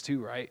heirs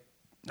too, right?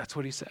 That's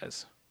what he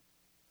says.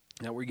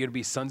 That we're going to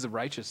be sons of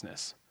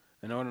righteousness.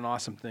 And what an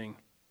awesome thing.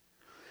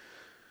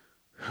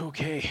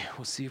 Okay,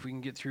 we'll see if we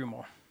can get through them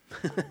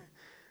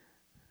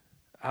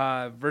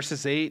all.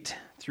 Verses 8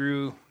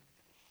 through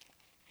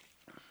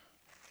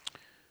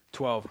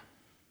 12.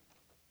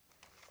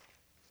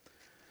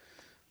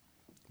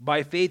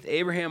 By faith,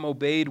 Abraham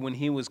obeyed when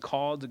he was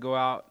called to go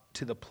out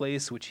to the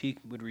place which he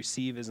would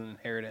receive as an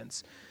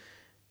inheritance.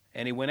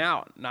 And he went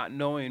out, not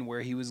knowing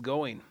where he was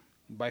going.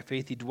 By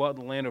faith, he dwelt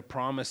in the land of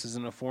promises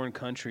in a foreign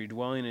country,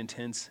 dwelling in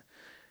tents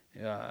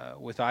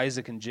with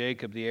Isaac and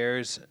Jacob, the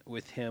heirs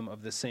with him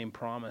of the same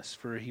promise.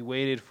 For he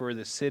waited for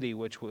the city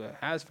which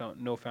has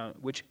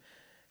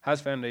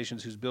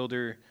foundations, whose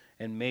builder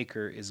and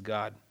maker is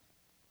God.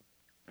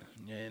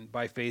 And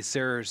by faith,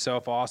 Sarah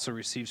herself also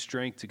received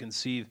strength to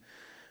conceive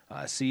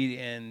seed,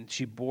 and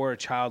she bore a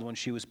child when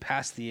she was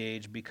past the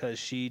age, because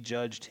she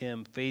judged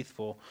him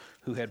faithful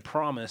who had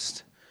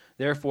promised.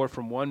 Therefore,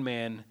 from one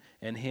man,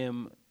 and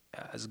him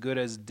as good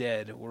as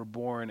dead, were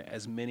born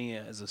as many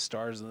as the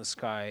stars in the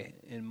sky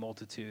in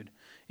multitude,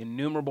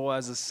 innumerable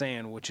as the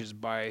sand which is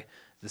by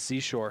the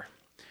seashore.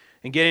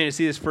 And getting to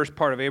see this first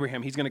part of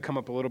Abraham, he's going to come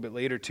up a little bit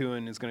later too,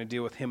 and is going to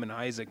deal with him and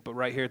Isaac. But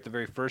right here at the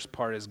very first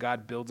part is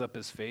God builds up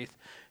his faith.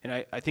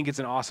 And I think it's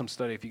an awesome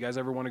study. If you guys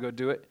ever want to go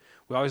do it,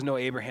 we always know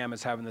Abraham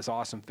is having this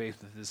awesome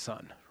faith with his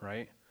son,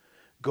 right?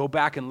 Go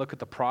back and look at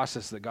the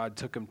process that God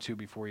took him to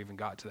before he even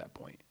got to that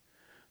point.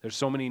 There's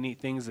so many neat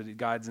things that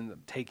God's ended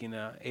up taking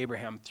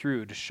Abraham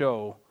through to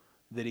show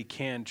that he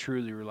can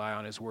truly rely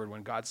on his word.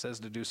 When God says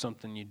to do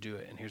something, you do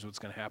it, and here's what's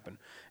going to happen.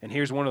 And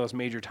here's one of those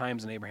major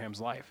times in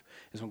Abraham's life,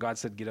 is when God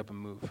said, get up and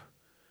move.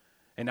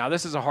 And now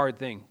this is a hard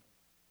thing.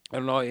 I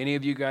don't know, any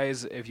of you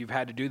guys, if you've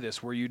had to do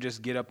this, where you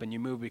just get up and you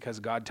move because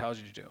God tells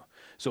you to.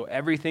 So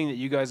everything that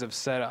you guys have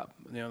set up,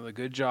 the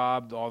good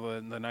job, all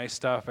the nice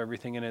stuff,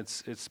 everything in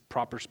its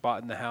proper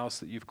spot in the house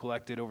that you've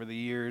collected over the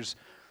years,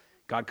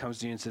 God comes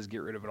to you and says,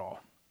 get rid of it all.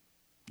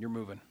 You're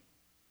moving.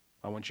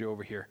 I want you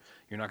over here.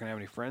 You're not going to have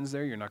any friends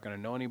there. You're not going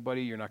to know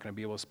anybody. You're not going to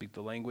be able to speak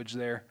the language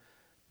there.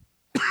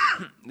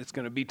 It's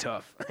going to be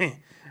tough.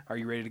 Are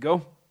you ready to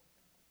go?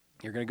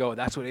 You're going to go.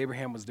 That's what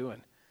Abraham was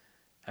doing.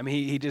 I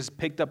mean, he just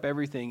picked up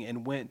everything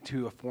and went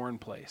to a foreign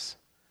place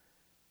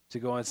to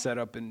go and set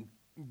up and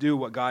do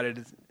what God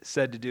had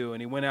said to do.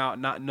 And he went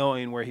out not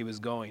knowing where he was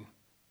going.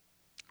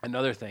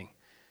 Another thing,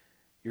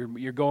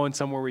 you're going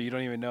somewhere where you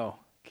don't even know.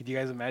 Could you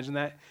guys imagine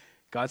that?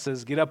 God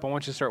says, get up. I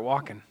want you to start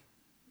walking.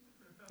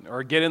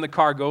 Or get in the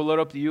car, go load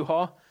up the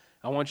U-Haul.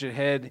 I want you to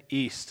head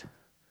east,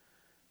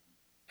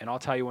 and I'll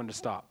tell you when to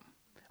stop.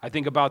 I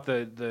think about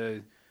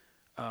the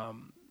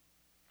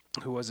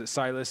who was it,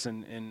 Silas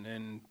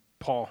and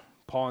Paul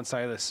and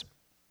Silas,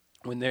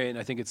 when they, and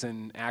I think it's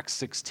in Acts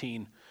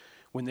 16,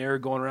 when they're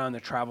going around,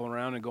 they're traveling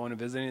around and going and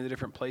visiting the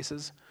different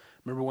places.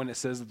 Remember when it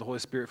says that the Holy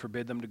Spirit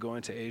forbid them to go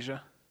into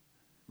Asia,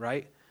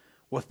 right?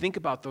 Well, think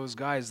about those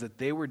guys that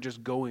they were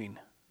just going.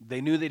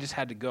 They knew they just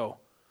had to go,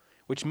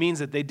 which means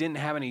that they didn't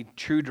have any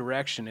true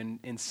direction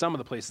in some of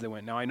the places they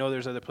went. Now, I know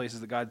there's other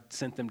places that God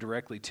sent them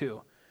directly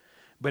to.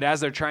 But as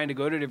they're trying to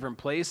go to different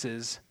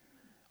places,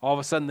 all of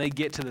a sudden they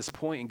get to this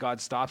point and God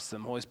stops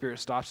them. Holy Spirit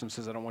stops them and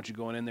says, I don't want you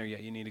going in there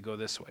yet. You need to go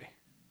this way.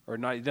 Or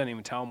not, he doesn't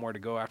even tell them where to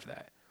go after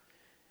that.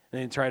 And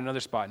then he tried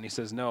another spot and he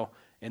says no.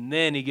 And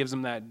then he gives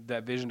them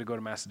that vision to go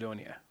to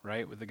Macedonia,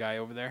 right, with the guy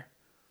over there.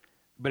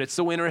 But it's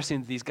so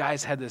interesting that these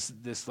guys had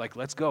this like,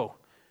 let's go.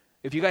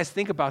 If you guys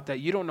think about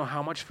that, you don't know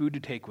how much food to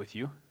take with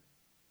you.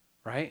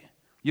 Right?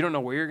 You don't know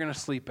where you're going to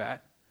sleep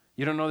at.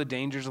 You don't know the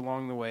dangers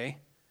along the way.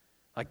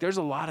 Like, there's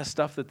a lot of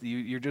stuff that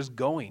you're just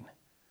going.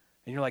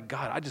 And you're like,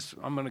 God,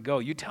 I'm going to go.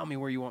 You tell me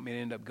where you want me to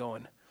end up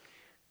going.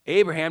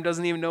 Abraham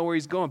doesn't even know where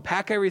he's going.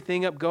 Pack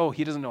everything up, go.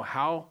 He doesn't know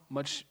how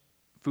much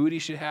food he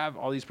should have,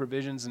 all these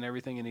provisions and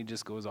everything, and he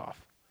just goes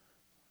off.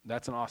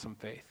 That's an awesome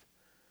faith.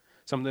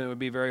 Something that would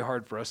be very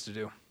hard for us to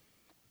do.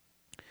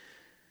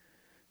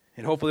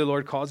 And hopefully the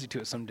Lord calls you to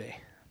it someday.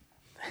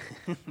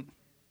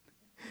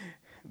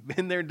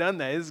 Been there, done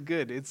that. It's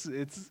good.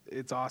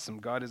 It's awesome.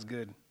 God is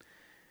good.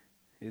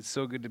 It's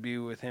so good to be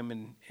with him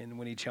and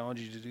when he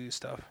challenges you to do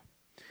stuff.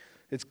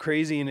 It's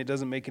crazy and it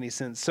doesn't make any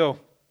sense. So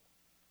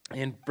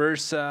in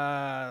verse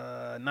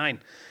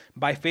 9,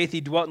 by faith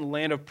he dwelt in the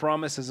land of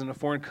promise as in a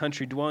foreign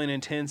country, dwelling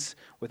in tents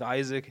with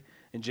Isaac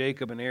and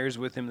Jacob and heirs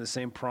with him the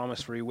same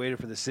promise, for he waited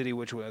for the city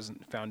which was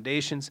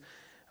foundations,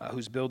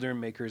 whose builder and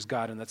maker is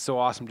God. And that's so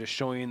awesome, just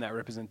showing that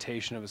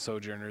representation of a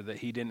sojourner, that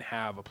he didn't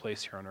have a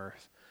place here on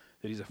earth,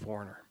 that he's a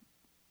foreigner.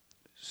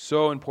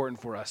 So important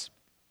for us.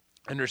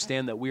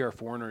 Understand that we are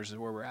foreigners is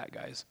where we're at,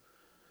 guys.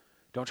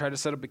 Don't try to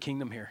set up a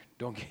kingdom here.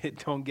 Don't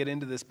get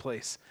into this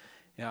place.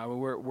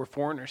 We're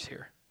foreigners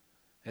here.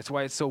 That's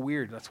why it's so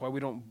weird. That's why we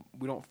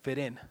don't fit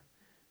in.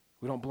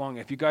 We don't belong.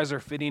 If you guys are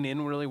fitting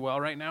in really well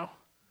right now,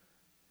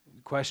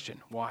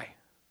 question, why?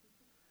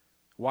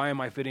 Why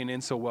am I fitting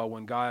in so well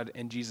when God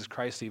and Jesus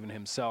Christ even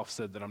himself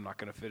said that I'm not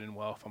going to fit in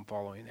well if I'm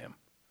following him?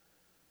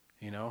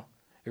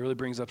 It really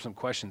brings up some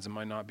questions. Am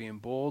I not being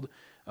bold?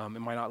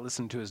 Am I not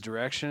listening to his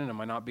direction?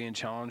 Am I not being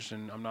challenged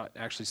and I'm not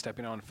actually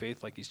stepping out in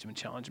faith like he's been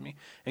challenging me?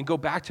 And go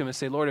back to him and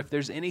say, Lord, if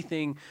there's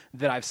anything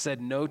that I've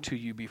said no to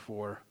you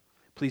before,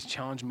 please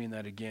challenge me in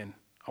that again.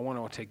 I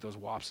want to take those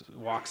walks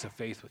of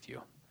faith with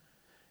you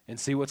and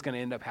see what's going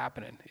to end up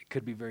happening. It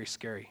could be very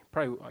scary.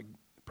 Probably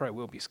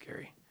will be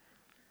scary.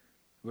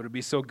 But it'll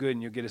be so good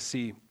and you'll get to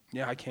see,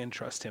 yeah, I can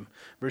trust him.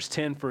 Verse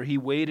 10, for he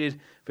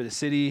waited for the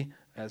city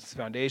as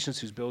foundations,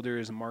 whose builder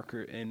is a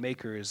marker and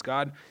maker is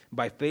God.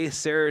 By faith,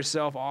 Sarah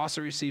herself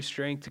also received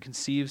strength to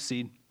conceive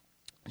seed.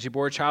 She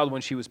bore a child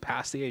when she was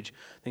past the age.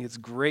 I think it's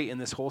great in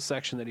this whole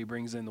section that he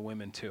brings in the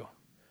women too.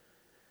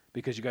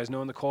 Because you guys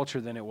know in the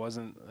culture then it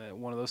wasn't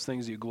one of those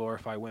things you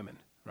glorify women,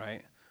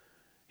 right?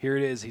 Here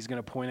it is. He's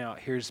going to point out,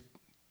 here's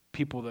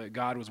people that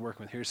God was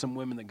working with. Here's some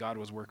women that God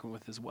was working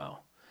with as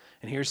well.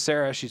 And here's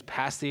Sarah. She's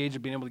past the age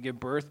of being able to give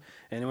birth.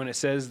 And when it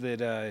says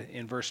that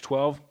in verse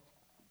 12,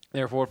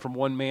 therefore, from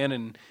one man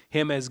and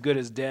him as good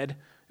as dead.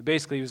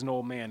 Basically, he was an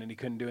old man and he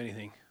couldn't do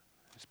anything.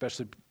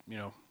 Especially,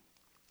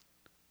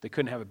 they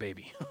couldn't have a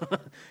baby.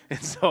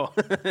 And so,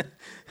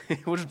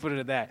 we'll just put it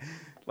at that.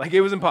 Like,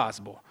 it was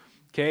impossible,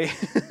 okay?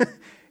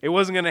 It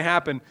wasn't going to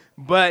happen.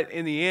 But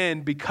in the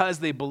end, because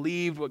they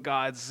believed what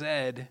God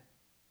said,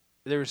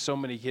 there were so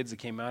many kids that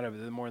came out of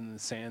it, more than the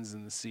sands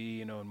in the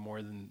sea, and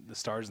more than the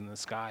stars in the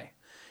sky.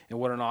 And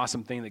what an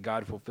awesome thing that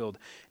God fulfilled.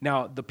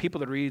 Now, the people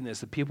that are reading this,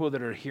 the people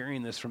that are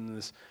hearing this from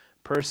this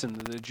person,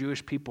 the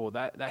Jewish people,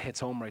 that hits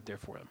home right there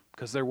for them,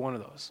 because they're one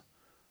of those.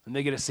 And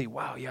they get to see,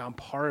 wow, yeah, I'm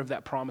part of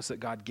that promise that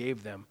God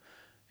gave them.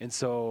 And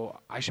so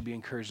I should be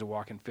encouraged to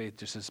walk in faith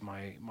just as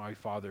my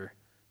father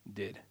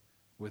did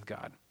with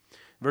God.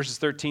 Verses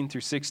 13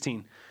 through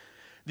 16.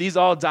 These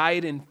all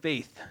died in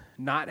faith,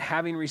 not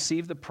having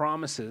received the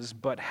promises,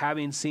 but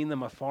having seen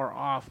them afar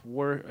off,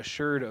 were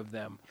assured of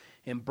them,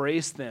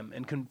 embraced them,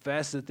 and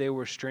confessed that they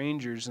were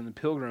strangers and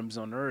pilgrims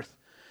on earth.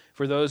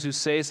 For those who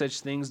say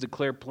such things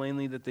declare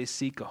plainly that they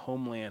seek a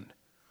homeland.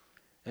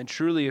 And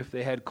truly, if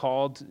they had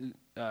called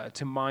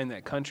to mind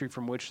that country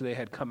from which they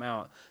had come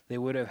out, they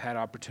would have had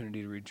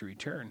opportunity to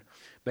return.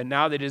 But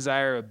now they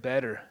desire a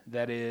better,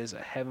 that is, a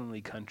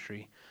heavenly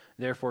country.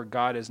 Therefore,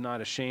 God is not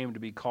ashamed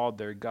to be called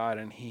their God,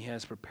 and he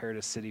has prepared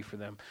a city for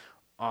them.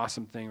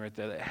 Awesome thing right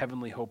there, that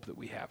heavenly hope that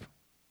we have.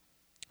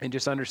 And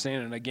just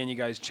understand, and again, you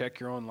guys check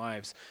your own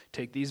lives.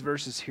 Take these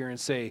verses here and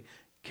say,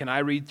 can I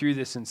read through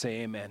this and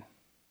say amen?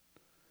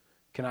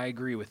 Can I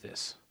agree with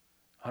this?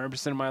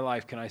 100% of my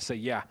life, can I say,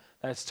 yeah,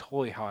 that's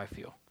totally how I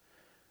feel?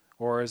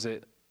 Or is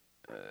it,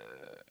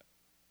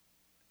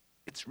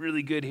 it's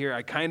really good here.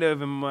 I kind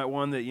of am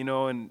one that,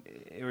 and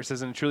it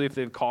says, and truly if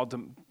they've called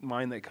to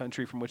mind that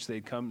country from which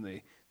they'd come,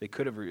 they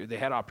could have, they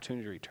had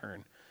opportunity to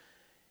return.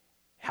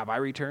 Have I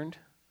returned?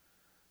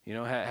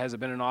 Has it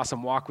been an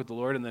awesome walk with the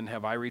Lord, and then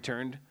have I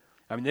returned?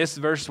 I mean, this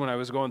verse, when I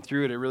was going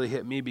through it, it really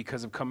hit me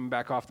because of coming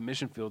back off the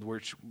mission field,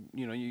 which,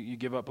 you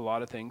give up a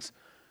lot of things,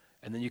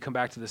 and then you come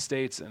back to the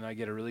States, and I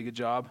get a really good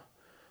job.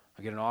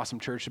 I get an awesome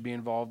church to be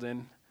involved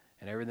in,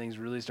 and everything's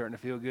really starting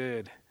to feel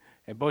good.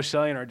 And both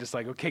Shelly and I are just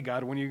like, okay,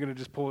 God, when are you going to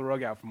just pull the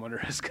rug out from under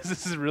us? Because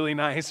this is really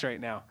nice right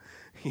now.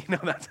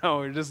 That's how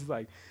we're just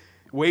like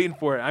waiting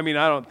for it. I mean,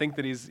 I don't think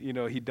that he's,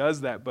 he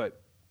does that,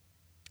 but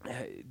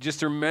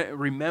just to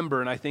remember,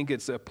 and I think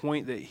it's a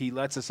point that he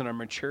lets us in our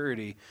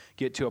maturity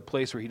get to a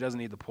place where he doesn't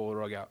need to pull the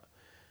rug out.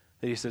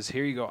 That he says,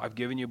 here you go, I've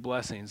given you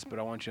blessings, but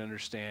I want you to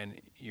understand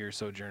you're a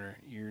sojourner.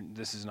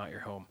 This is not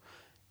your home.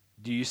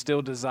 Do you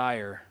still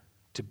desire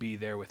to be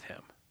there with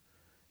him?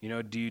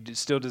 Do you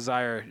still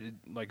desire,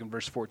 like in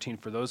verse 14,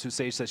 for those who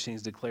say such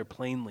things declare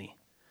plainly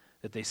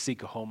that they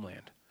seek a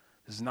homeland.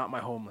 This is not my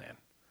homeland.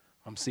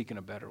 I'm seeking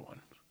a better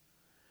one.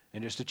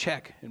 And just to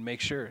check and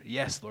make sure,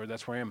 yes, Lord,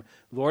 that's where I am.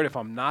 Lord, if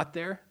I'm not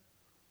there,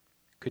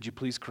 could you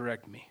please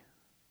correct me?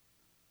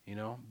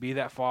 Be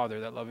that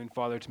father, that loving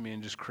father to me,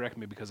 and just correct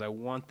me, because I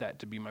want that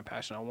to be my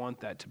passion. I want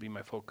that to be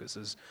my focus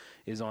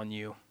is on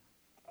you.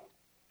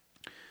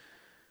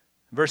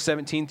 Verse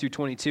 17 through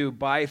 22,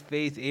 by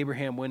faith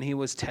Abraham, when he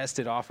was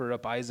tested, offered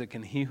up Isaac,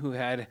 and he who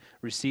had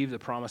received the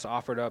promise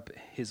offered up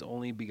his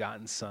only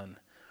begotten son,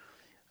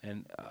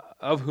 and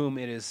of whom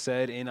it is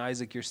said, in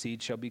Isaac your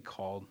seed shall be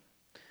called,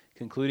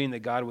 concluding that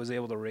God was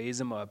able to raise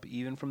him up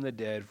even from the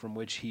dead, from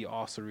which he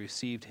also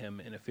received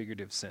him in a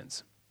figurative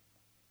sense.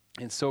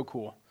 And so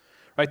cool.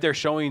 Right there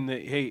showing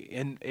that, hey,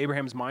 in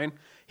Abraham's mind,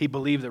 he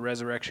believed that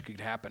resurrection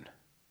could happen,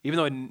 even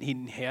though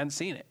he hadn't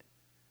seen it.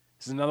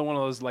 This is another one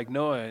of those like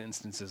Noah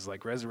instances,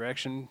 like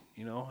resurrection.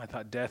 I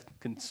thought death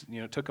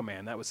took a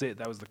man. That was it.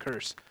 That was the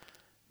curse.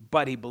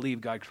 But he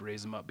believed God could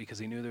raise him up because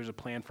he knew there's a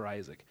plan for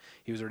Isaac.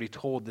 He was already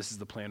told this is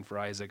the plan for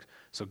Isaac.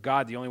 So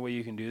God, the only way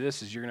you can do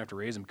this is you're going to have to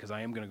raise him, because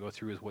I am going to go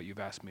through with what you've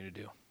asked me to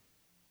do.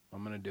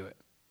 I'm going to do it.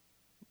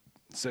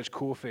 Such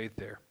cool faith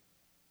there.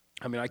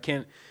 I mean, I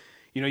can't,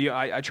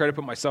 I try to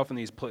put myself in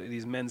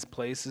these men's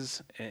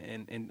places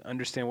and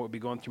understand what would be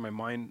going through my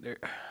mind.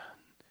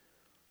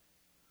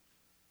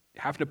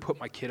 Having to put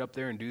my kid up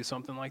there and do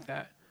something like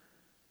that.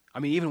 I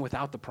mean, even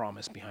without the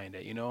promise behind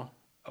it,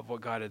 of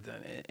what God had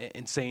done,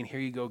 and saying, here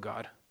you go,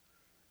 God.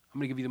 I'm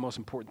going to give you the most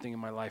important thing in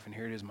my life, and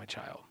here it is, my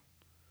child.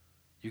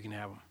 You can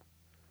have him.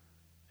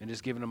 And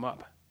just giving him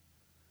up.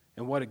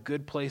 And what a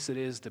good place it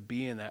is to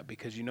be in that,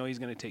 because he's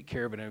going to take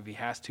care of it, and if he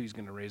has to, he's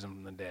going to raise him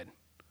from the dead.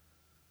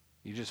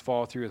 You just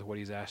follow through with what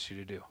he's asked you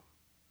to do.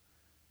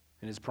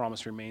 And his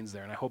promise remains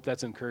there. And I hope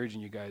that's encouraging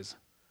you guys.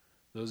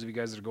 Those of you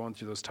guys that are going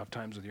through those tough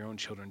times with your own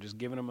children, just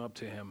giving them up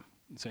to him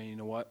and saying, you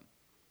know what?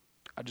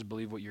 I just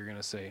believe what you're going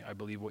to say. I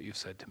believe what you've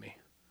said to me.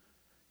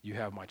 You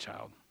have my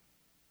child.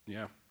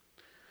 Yeah.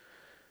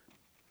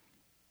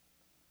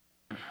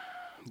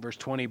 Verse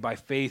 20, by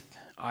faith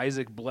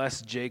Isaac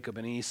blessed Jacob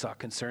and Esau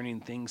concerning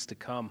things to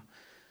come.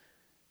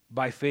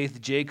 By faith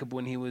Jacob,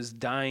 when he was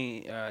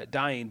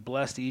dying,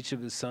 blessed each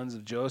of his sons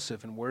of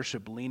Joseph and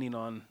worshiped, leaning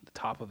on the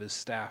top of his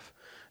staff.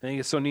 I think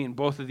it's so neat in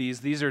both of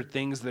these are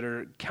things that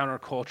are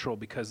countercultural,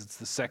 because it's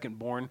the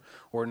second-born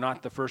or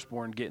not the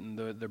firstborn getting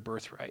the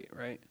birthright,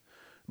 right?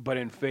 But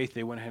in faith,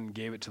 they went ahead and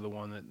gave it to the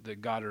one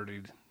that God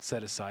already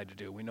set aside to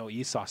do. We know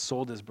Esau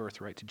sold his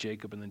birthright to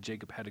Jacob, and then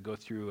Jacob had to go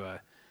through a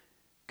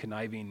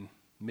conniving,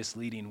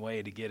 misleading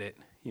way to get it,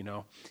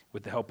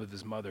 with the help of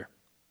his mother.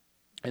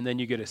 And then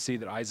you get to see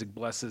that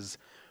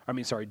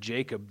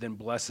Jacob then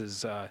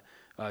blesses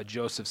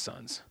Joseph's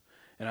sons.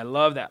 And I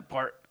love that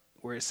part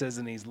where it says,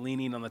 and he's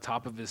leaning on the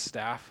top of his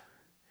staff.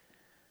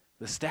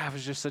 The staff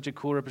is just such a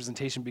cool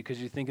representation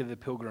because you think of the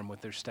pilgrim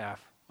with their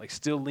staff, like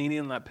still leaning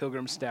on that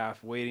pilgrim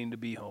staff, waiting to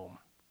be home,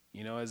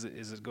 as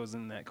it goes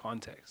in that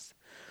context.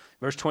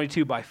 Verse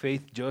 22, by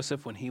faith,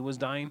 Joseph, when he was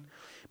dying,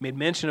 made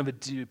mention of a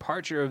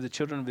departure of the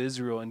children of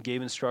Israel and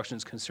gave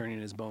instructions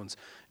concerning his bones.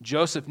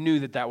 Joseph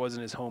knew that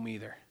wasn't his home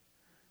either.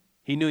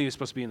 He knew he was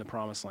supposed to be in the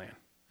promised land.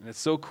 And it's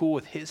so cool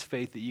with his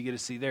faith that you get to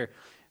see there.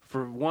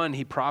 For one,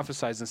 he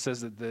prophesies and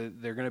says that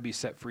they're going to be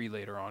set free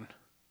later on,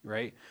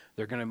 right?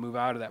 They're going to move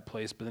out of that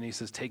place, but then he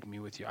says, take me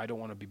with you. I don't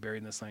want to be buried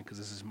in this land because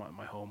this is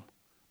my home.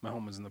 My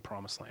home is in the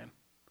promised land.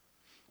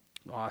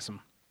 Awesome.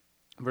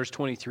 Verse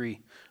 23.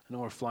 I know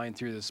we're flying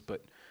through this,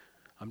 but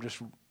I'm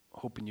just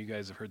hoping you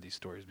guys have heard these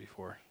stories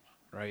before,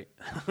 right?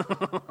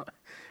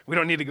 We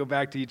don't need to go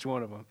back to each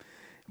one of them.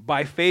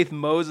 By faith,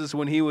 Moses,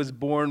 when he was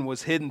born,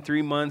 was hidden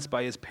 3 months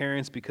by his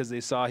parents because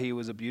they saw he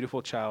was a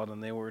beautiful child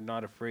and they were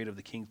not afraid of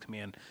the king's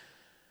command.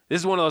 This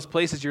is one of those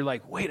places you're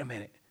like, wait a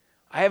minute.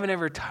 I haven't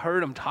ever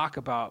heard him talk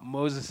about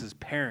Moses'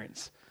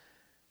 parents.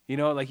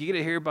 Like you get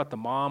to hear about the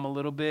mom a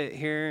little bit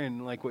here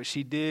and like what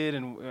she did,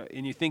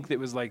 and you think that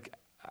was like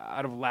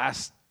out of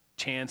last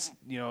chance,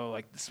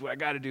 like this is what I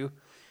got to do.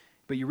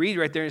 But you read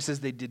right there, it says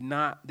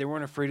they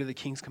weren't afraid of the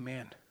king's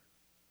command.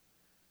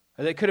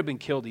 They could have been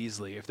killed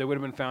easily. If they would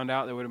have been found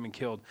out, they would have been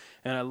killed.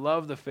 And I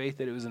love the faith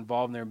that it was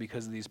involved in there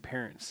because of these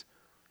parents.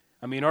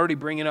 I mean, already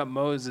bringing up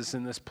Moses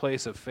in this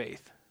place of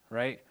faith,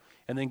 right?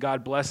 And then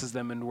God blesses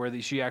them and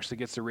where she actually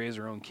gets to raise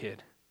her own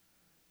kid.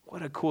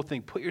 What a cool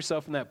thing. Put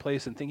yourself in that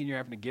place and thinking you're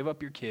having to give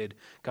up your kid.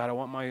 God, I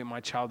want my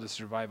child to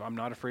survive. I'm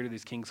not afraid of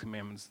these king's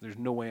commandments. There's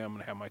no way I'm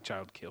going to have my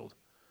child killed.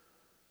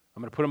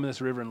 I'm going to put him in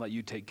this river and let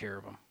you take care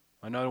of him.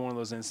 Another one of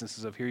those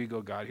instances of, here you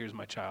go, God, here's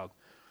my child.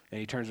 And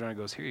he turns around and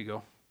goes, here you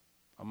go.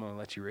 I'm going to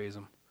let you raise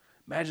him.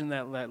 Imagine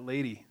that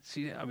lady.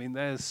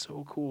 That is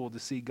so cool to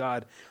see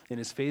God in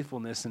his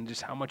faithfulness and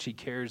just how much he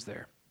cares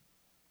there.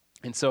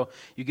 And so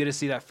you get to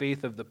see that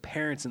faith of the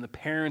parents, and the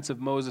parents of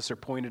Moses are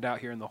pointed out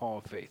here in the Hall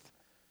of Faith.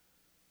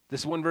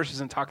 This one verse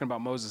isn't talking about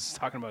Moses, it's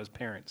talking about his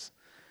parents.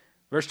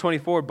 Verse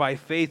 24, by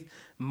faith,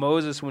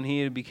 Moses, when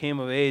he became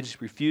of age,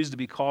 refused to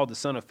be called the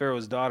son of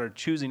Pharaoh's daughter,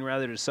 choosing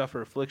rather to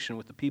suffer affliction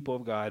with the people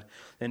of God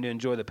than to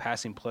enjoy the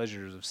passing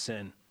pleasures of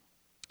sin,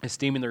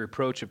 esteeming the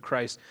reproach of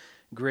Christ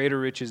greater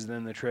riches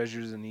than the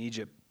treasures in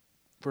Egypt.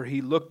 For he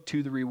looked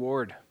to the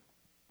reward.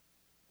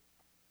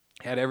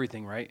 Had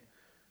everything, right?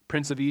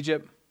 Prince of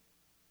Egypt,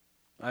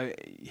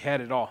 he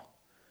had it all.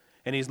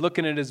 And he's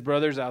looking at his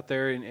brothers out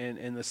there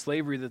and the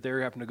slavery that they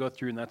were having to go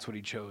through, and that's what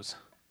he chose.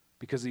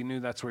 Because he knew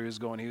that's where he was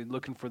going. He was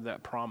looking for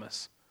that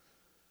promise.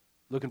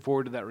 Looking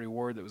forward to that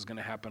reward that was going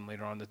to happen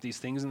later on. That these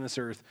things in this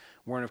earth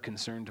weren't of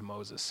concern to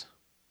Moses.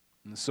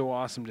 And it's so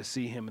awesome to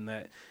see him in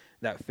that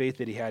faith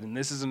that he had. And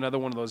this is another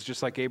one of those,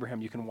 just like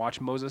Abraham, you can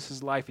watch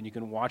Moses' life and you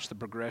can watch the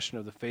progression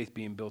of the faith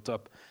being built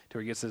up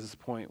till he gets to this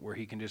point where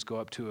he can just go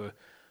up to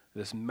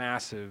this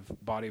massive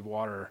body of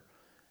water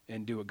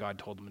and do what God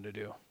told him to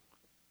do.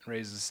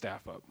 Raise his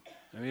staff up.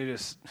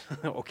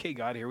 Okay,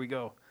 God, here we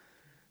go.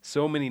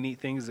 So many neat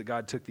things that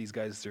God took these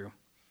guys through.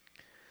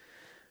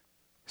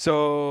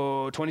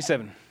 So,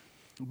 27.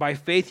 By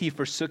faith he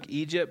forsook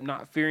Egypt,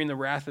 not fearing the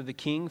wrath of the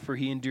king, for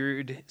he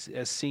endured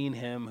as seeing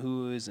him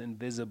who is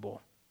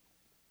invisible.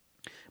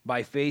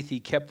 By faith he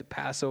kept the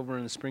Passover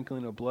and the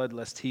sprinkling of blood,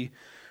 lest he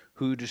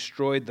who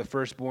destroyed the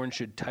firstborn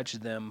should touch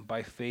them.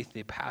 By faith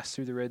they passed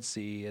through the Red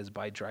Sea as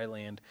by dry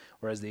land,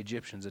 whereas the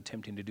Egyptians,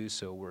 attempting to do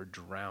so, were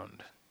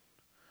drowned.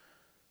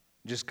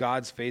 Just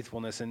God's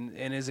faithfulness. And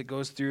as it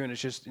goes through, and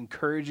it's just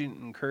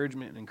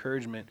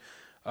encouragement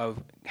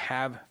of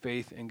have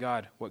faith in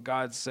God. What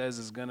God says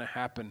is going to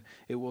happen.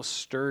 It will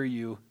stir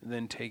you,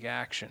 then take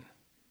action.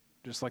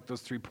 Just like those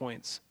 3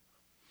 points.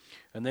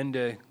 And then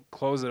to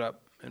close it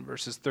up in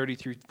verses 30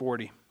 through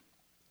 40.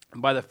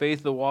 And by the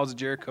faith the walls of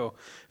Jericho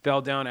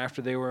fell down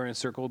after they were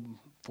encircled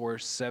for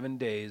 7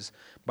 days.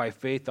 By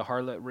faith the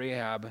harlot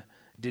Rahab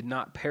did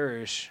not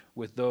perish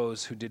with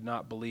those who did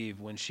not believe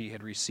when she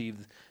had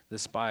received the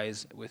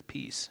spies with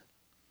peace.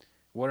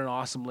 What an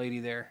awesome lady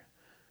there.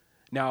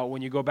 Now,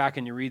 when you go back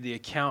and you read the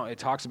account, it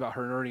talks about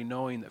her already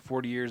knowing that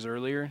 40 years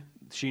earlier,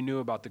 she knew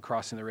about the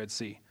crossing the Red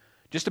Sea.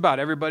 Just about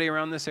everybody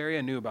around this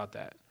area knew about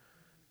that.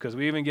 Because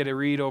we even get a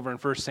read over in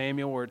 1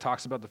 Samuel where it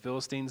talks about the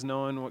Philistines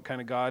knowing what kind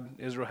of God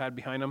Israel had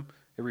behind them.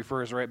 It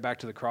refers right back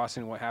to the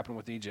crossing and what happened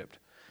with Egypt.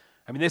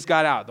 I mean, this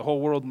got out. The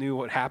whole world knew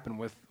what happened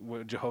with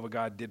what Jehovah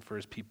God did for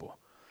his people.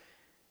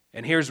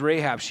 And here's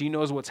Rahab. She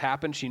knows what's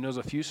happened. She knows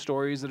a few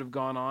stories that have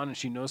gone on, and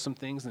she knows some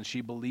things, and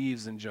she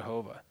believes in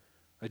Jehovah,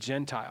 a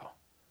Gentile.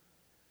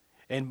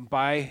 And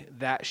by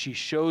that, she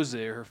shows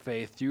her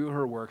faith through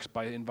her works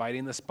by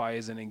inviting the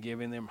spies in and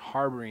giving them,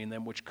 harboring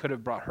them, which could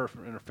have brought her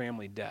and her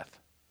family death.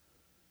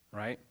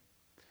 Right?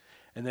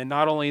 And then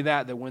not only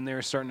that when they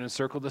were starting to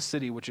encircle the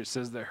city, which it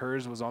says that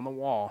hers was on the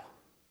wall,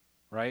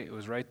 right? It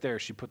was right there.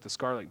 She put the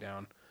scarlet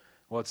down.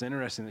 Well, it's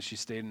interesting that she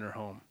stayed in her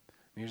home.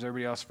 Here's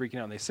everybody else freaking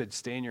out. And they said,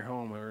 stay in your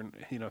home, or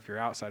if you're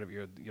outside of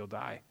it, you'll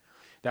die.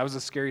 That was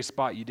a scary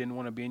spot. You didn't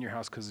want to be in your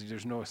house because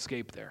there's no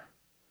escape there.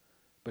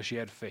 But she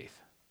had faith.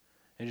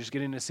 And just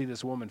getting to see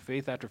this woman,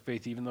 faith after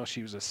faith, even though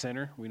she was a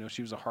sinner, we know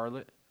she was a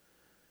harlot.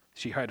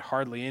 She had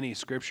hardly any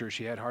scripture.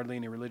 She had hardly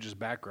any religious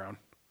background.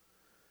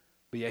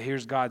 But yet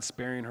here's God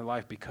sparing her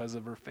life because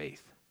of her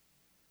faith.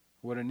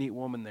 What a neat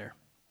woman there.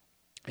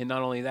 And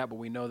not only that, but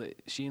we know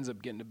that she ends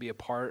up getting to be a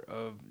part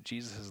of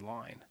Jesus'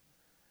 line.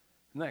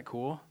 Isn't that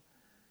cool?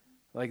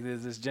 Like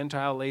this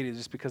Gentile lady,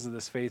 just because of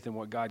this faith and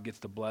what God gets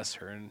to bless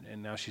her,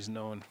 and now she's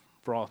known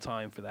for all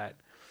time for that.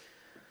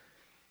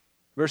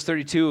 Verse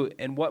 32,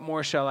 and what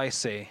more shall I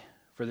say?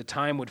 For the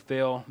time would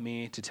fail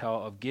me to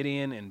tell of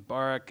Gideon and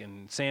Barak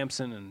and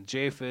Samson and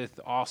Japheth,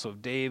 also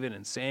of David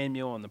and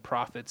Samuel and the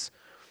prophets,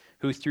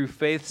 who through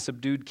faith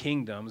subdued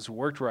kingdoms,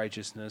 worked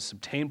righteousness,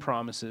 obtained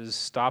promises,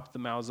 stopped the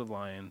mouths of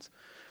lions,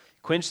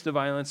 quenched the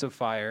violence of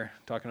fire,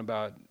 talking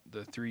about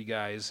the three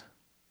guys,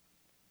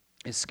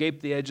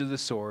 escaped the edge of the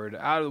sword,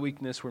 out of the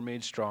weakness were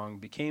made strong,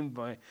 became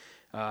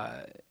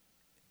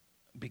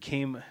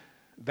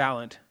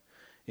valiant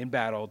in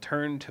battle,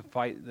 turned to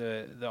fight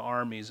the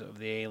armies of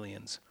the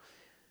aliens.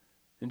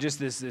 And just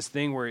this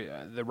thing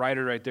where the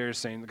writer right there is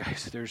saying,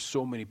 guys, there's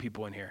so many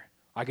people in here.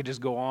 I could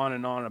just go on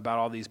and on about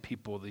all these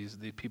people, these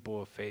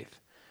people of faith.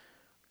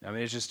 I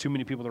mean, it's just too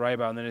many people to write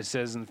about. And then it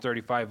says in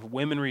 35,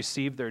 women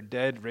received their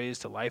dead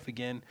raised to life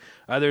again.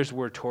 Others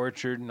were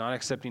tortured, not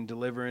accepting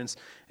deliverance,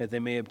 that they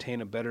may obtain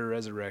a better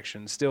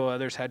resurrection. Still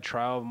others had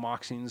trial of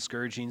mockings,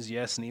 scourgings,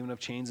 yes, and even of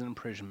chains and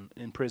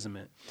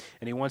imprisonment.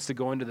 And he wants to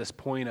go into this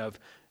point of,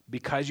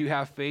 because you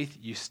have faith,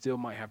 you still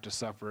might have to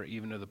suffer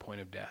even to the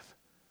point of death.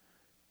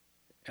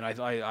 And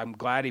I'm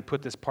glad he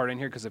put this part in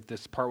here, because if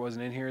this part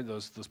wasn't in here,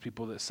 those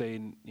people that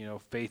say,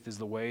 faith is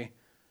the way,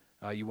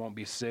 you won't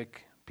be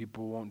sick,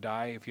 people won't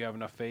die if you have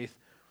enough faith.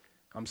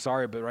 I'm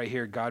sorry, but right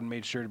here, God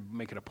made sure to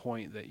make it a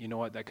point that,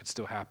 that could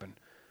still happen.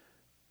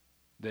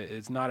 That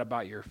it's not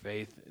about your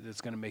faith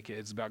that's going to make it,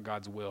 it's about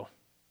God's will,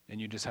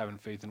 and you just having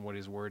faith in what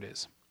his word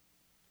is.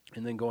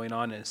 And then going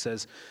on, it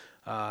says,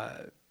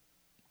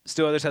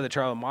 still others had the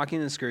trial of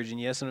mocking and scourging,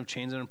 yes, and of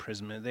chains and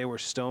imprisonment. They were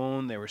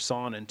stoned, they were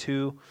sawn in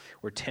two,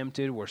 were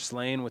tempted, were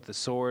slain with the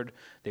sword.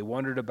 They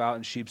wandered about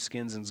in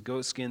sheepskins and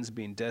goatskins,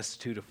 being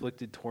destitute,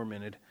 afflicted,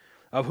 tormented,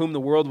 of whom the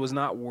world was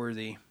not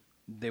worthy.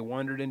 They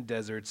wandered in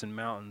deserts and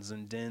mountains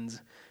and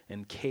dens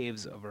and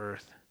caves of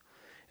earth.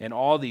 And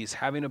all these,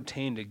 having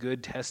obtained a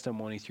good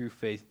testimony through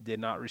faith, did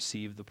not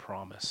receive the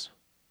promise.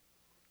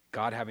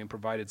 God having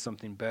provided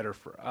something better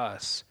for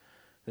us,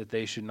 that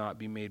they should not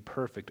be made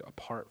perfect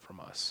apart from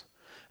us.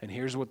 And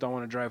here's what I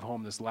want to drive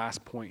home, this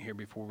last point here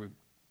before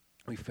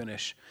we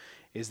finish,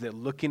 is that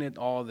looking at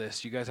all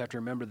this, you guys have to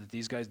remember that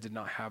these guys did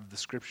not have the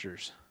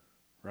scriptures,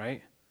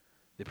 right?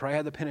 They probably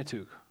had the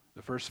Pentateuch,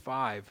 the first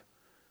 5.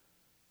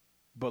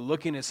 But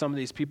looking at some of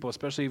these people,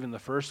 especially even the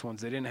first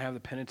ones, they didn't have the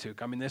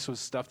Pentateuch. I mean, this was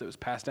stuff that was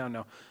passed down.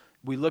 Now,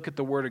 we look at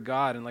the Word of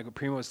God, and like what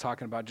Primo was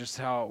talking about, just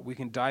how we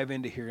can dive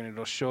into here, and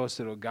it'll show us,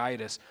 it'll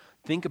guide us.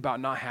 Think about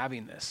not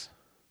having this.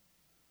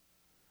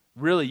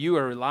 Really, you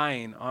are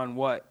relying on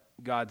what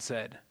God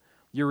said.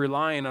 You're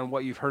relying on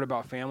what you've heard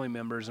about family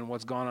members and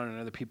what's gone on in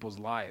other people's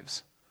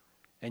lives.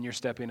 And you're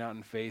stepping out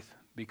in faith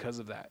because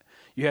of that.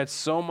 You had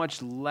so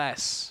much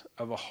less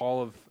of a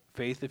hall of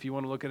faith, if you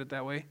want to look at it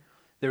that way.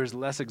 There was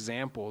less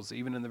examples,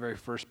 even in the very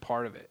first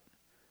part of it.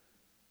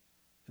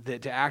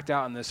 That to act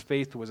out in this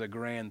faith was a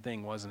grand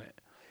thing, wasn't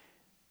it?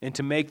 And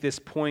to make this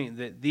point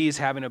that these,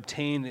 having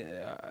obtained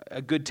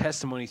a good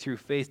testimony through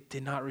faith,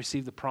 did not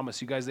receive the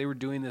promise. You guys, they were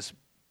doing this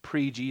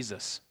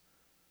pre-Jesus.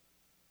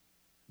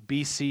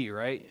 BC,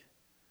 right?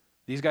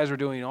 These guys were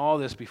doing all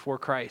this before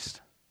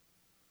Christ.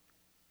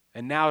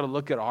 And now to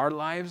look at our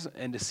lives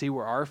and to see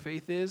where our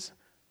faith is,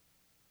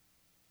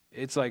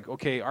 it's like,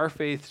 okay, our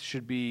faith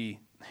should be,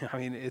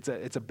 it's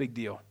a big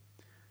deal.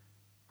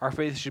 Our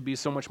faith should be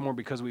so much more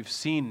because we've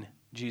seen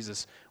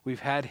Jesus. We've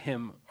had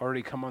him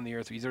already come on the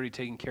earth. He's already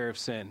taken care of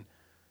sin.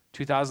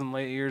 2,000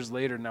 years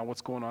later, now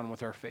what's going on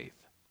with our faith?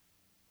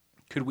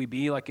 Could we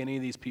be like any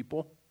of these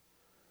people?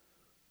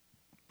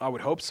 I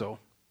would hope so.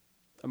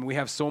 I mean, we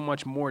have so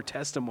much more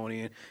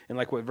testimony. And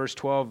like what verse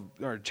 12,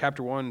 or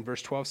chapter 1,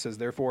 verse 12 says,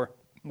 therefore,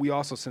 we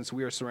also, since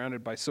we are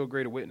surrounded by so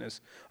great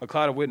a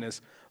cloud of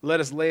witness, let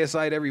us lay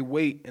aside every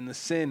weight and the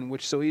sin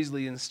which so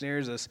easily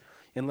ensnares us,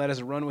 and let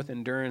us run with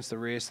endurance the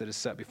race that is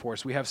set before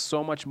us. We have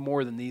so much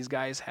more than these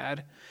guys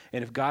had.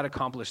 And if God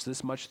accomplished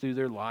this much through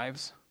their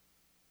lives,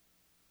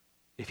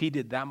 if he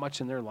did that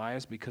much in their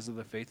lives because of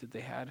the faith that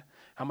they had,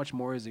 how much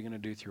more is he going to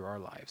do through our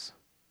lives?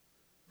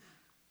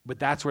 But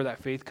that's where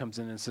that faith comes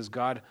in and says,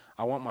 God,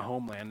 I want my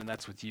homeland, and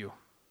that's with you.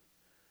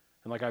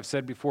 And like I've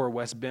said before,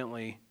 Wes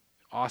Bentley,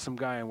 awesome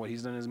guy and what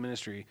he's done in his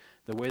ministry,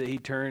 the way that he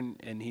turned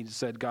and he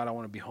said, God, I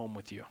want to be home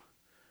with you.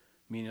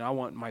 Meaning I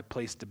want my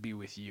place to be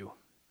with you.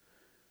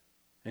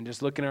 And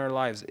just looking at our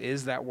lives,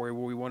 is that where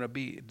we want to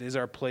be? Is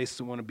our place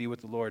to want to be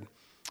with the Lord?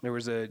 There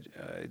was a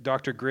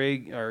Dr.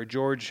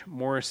 George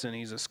Morrison,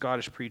 he's a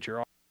Scottish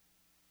preacher.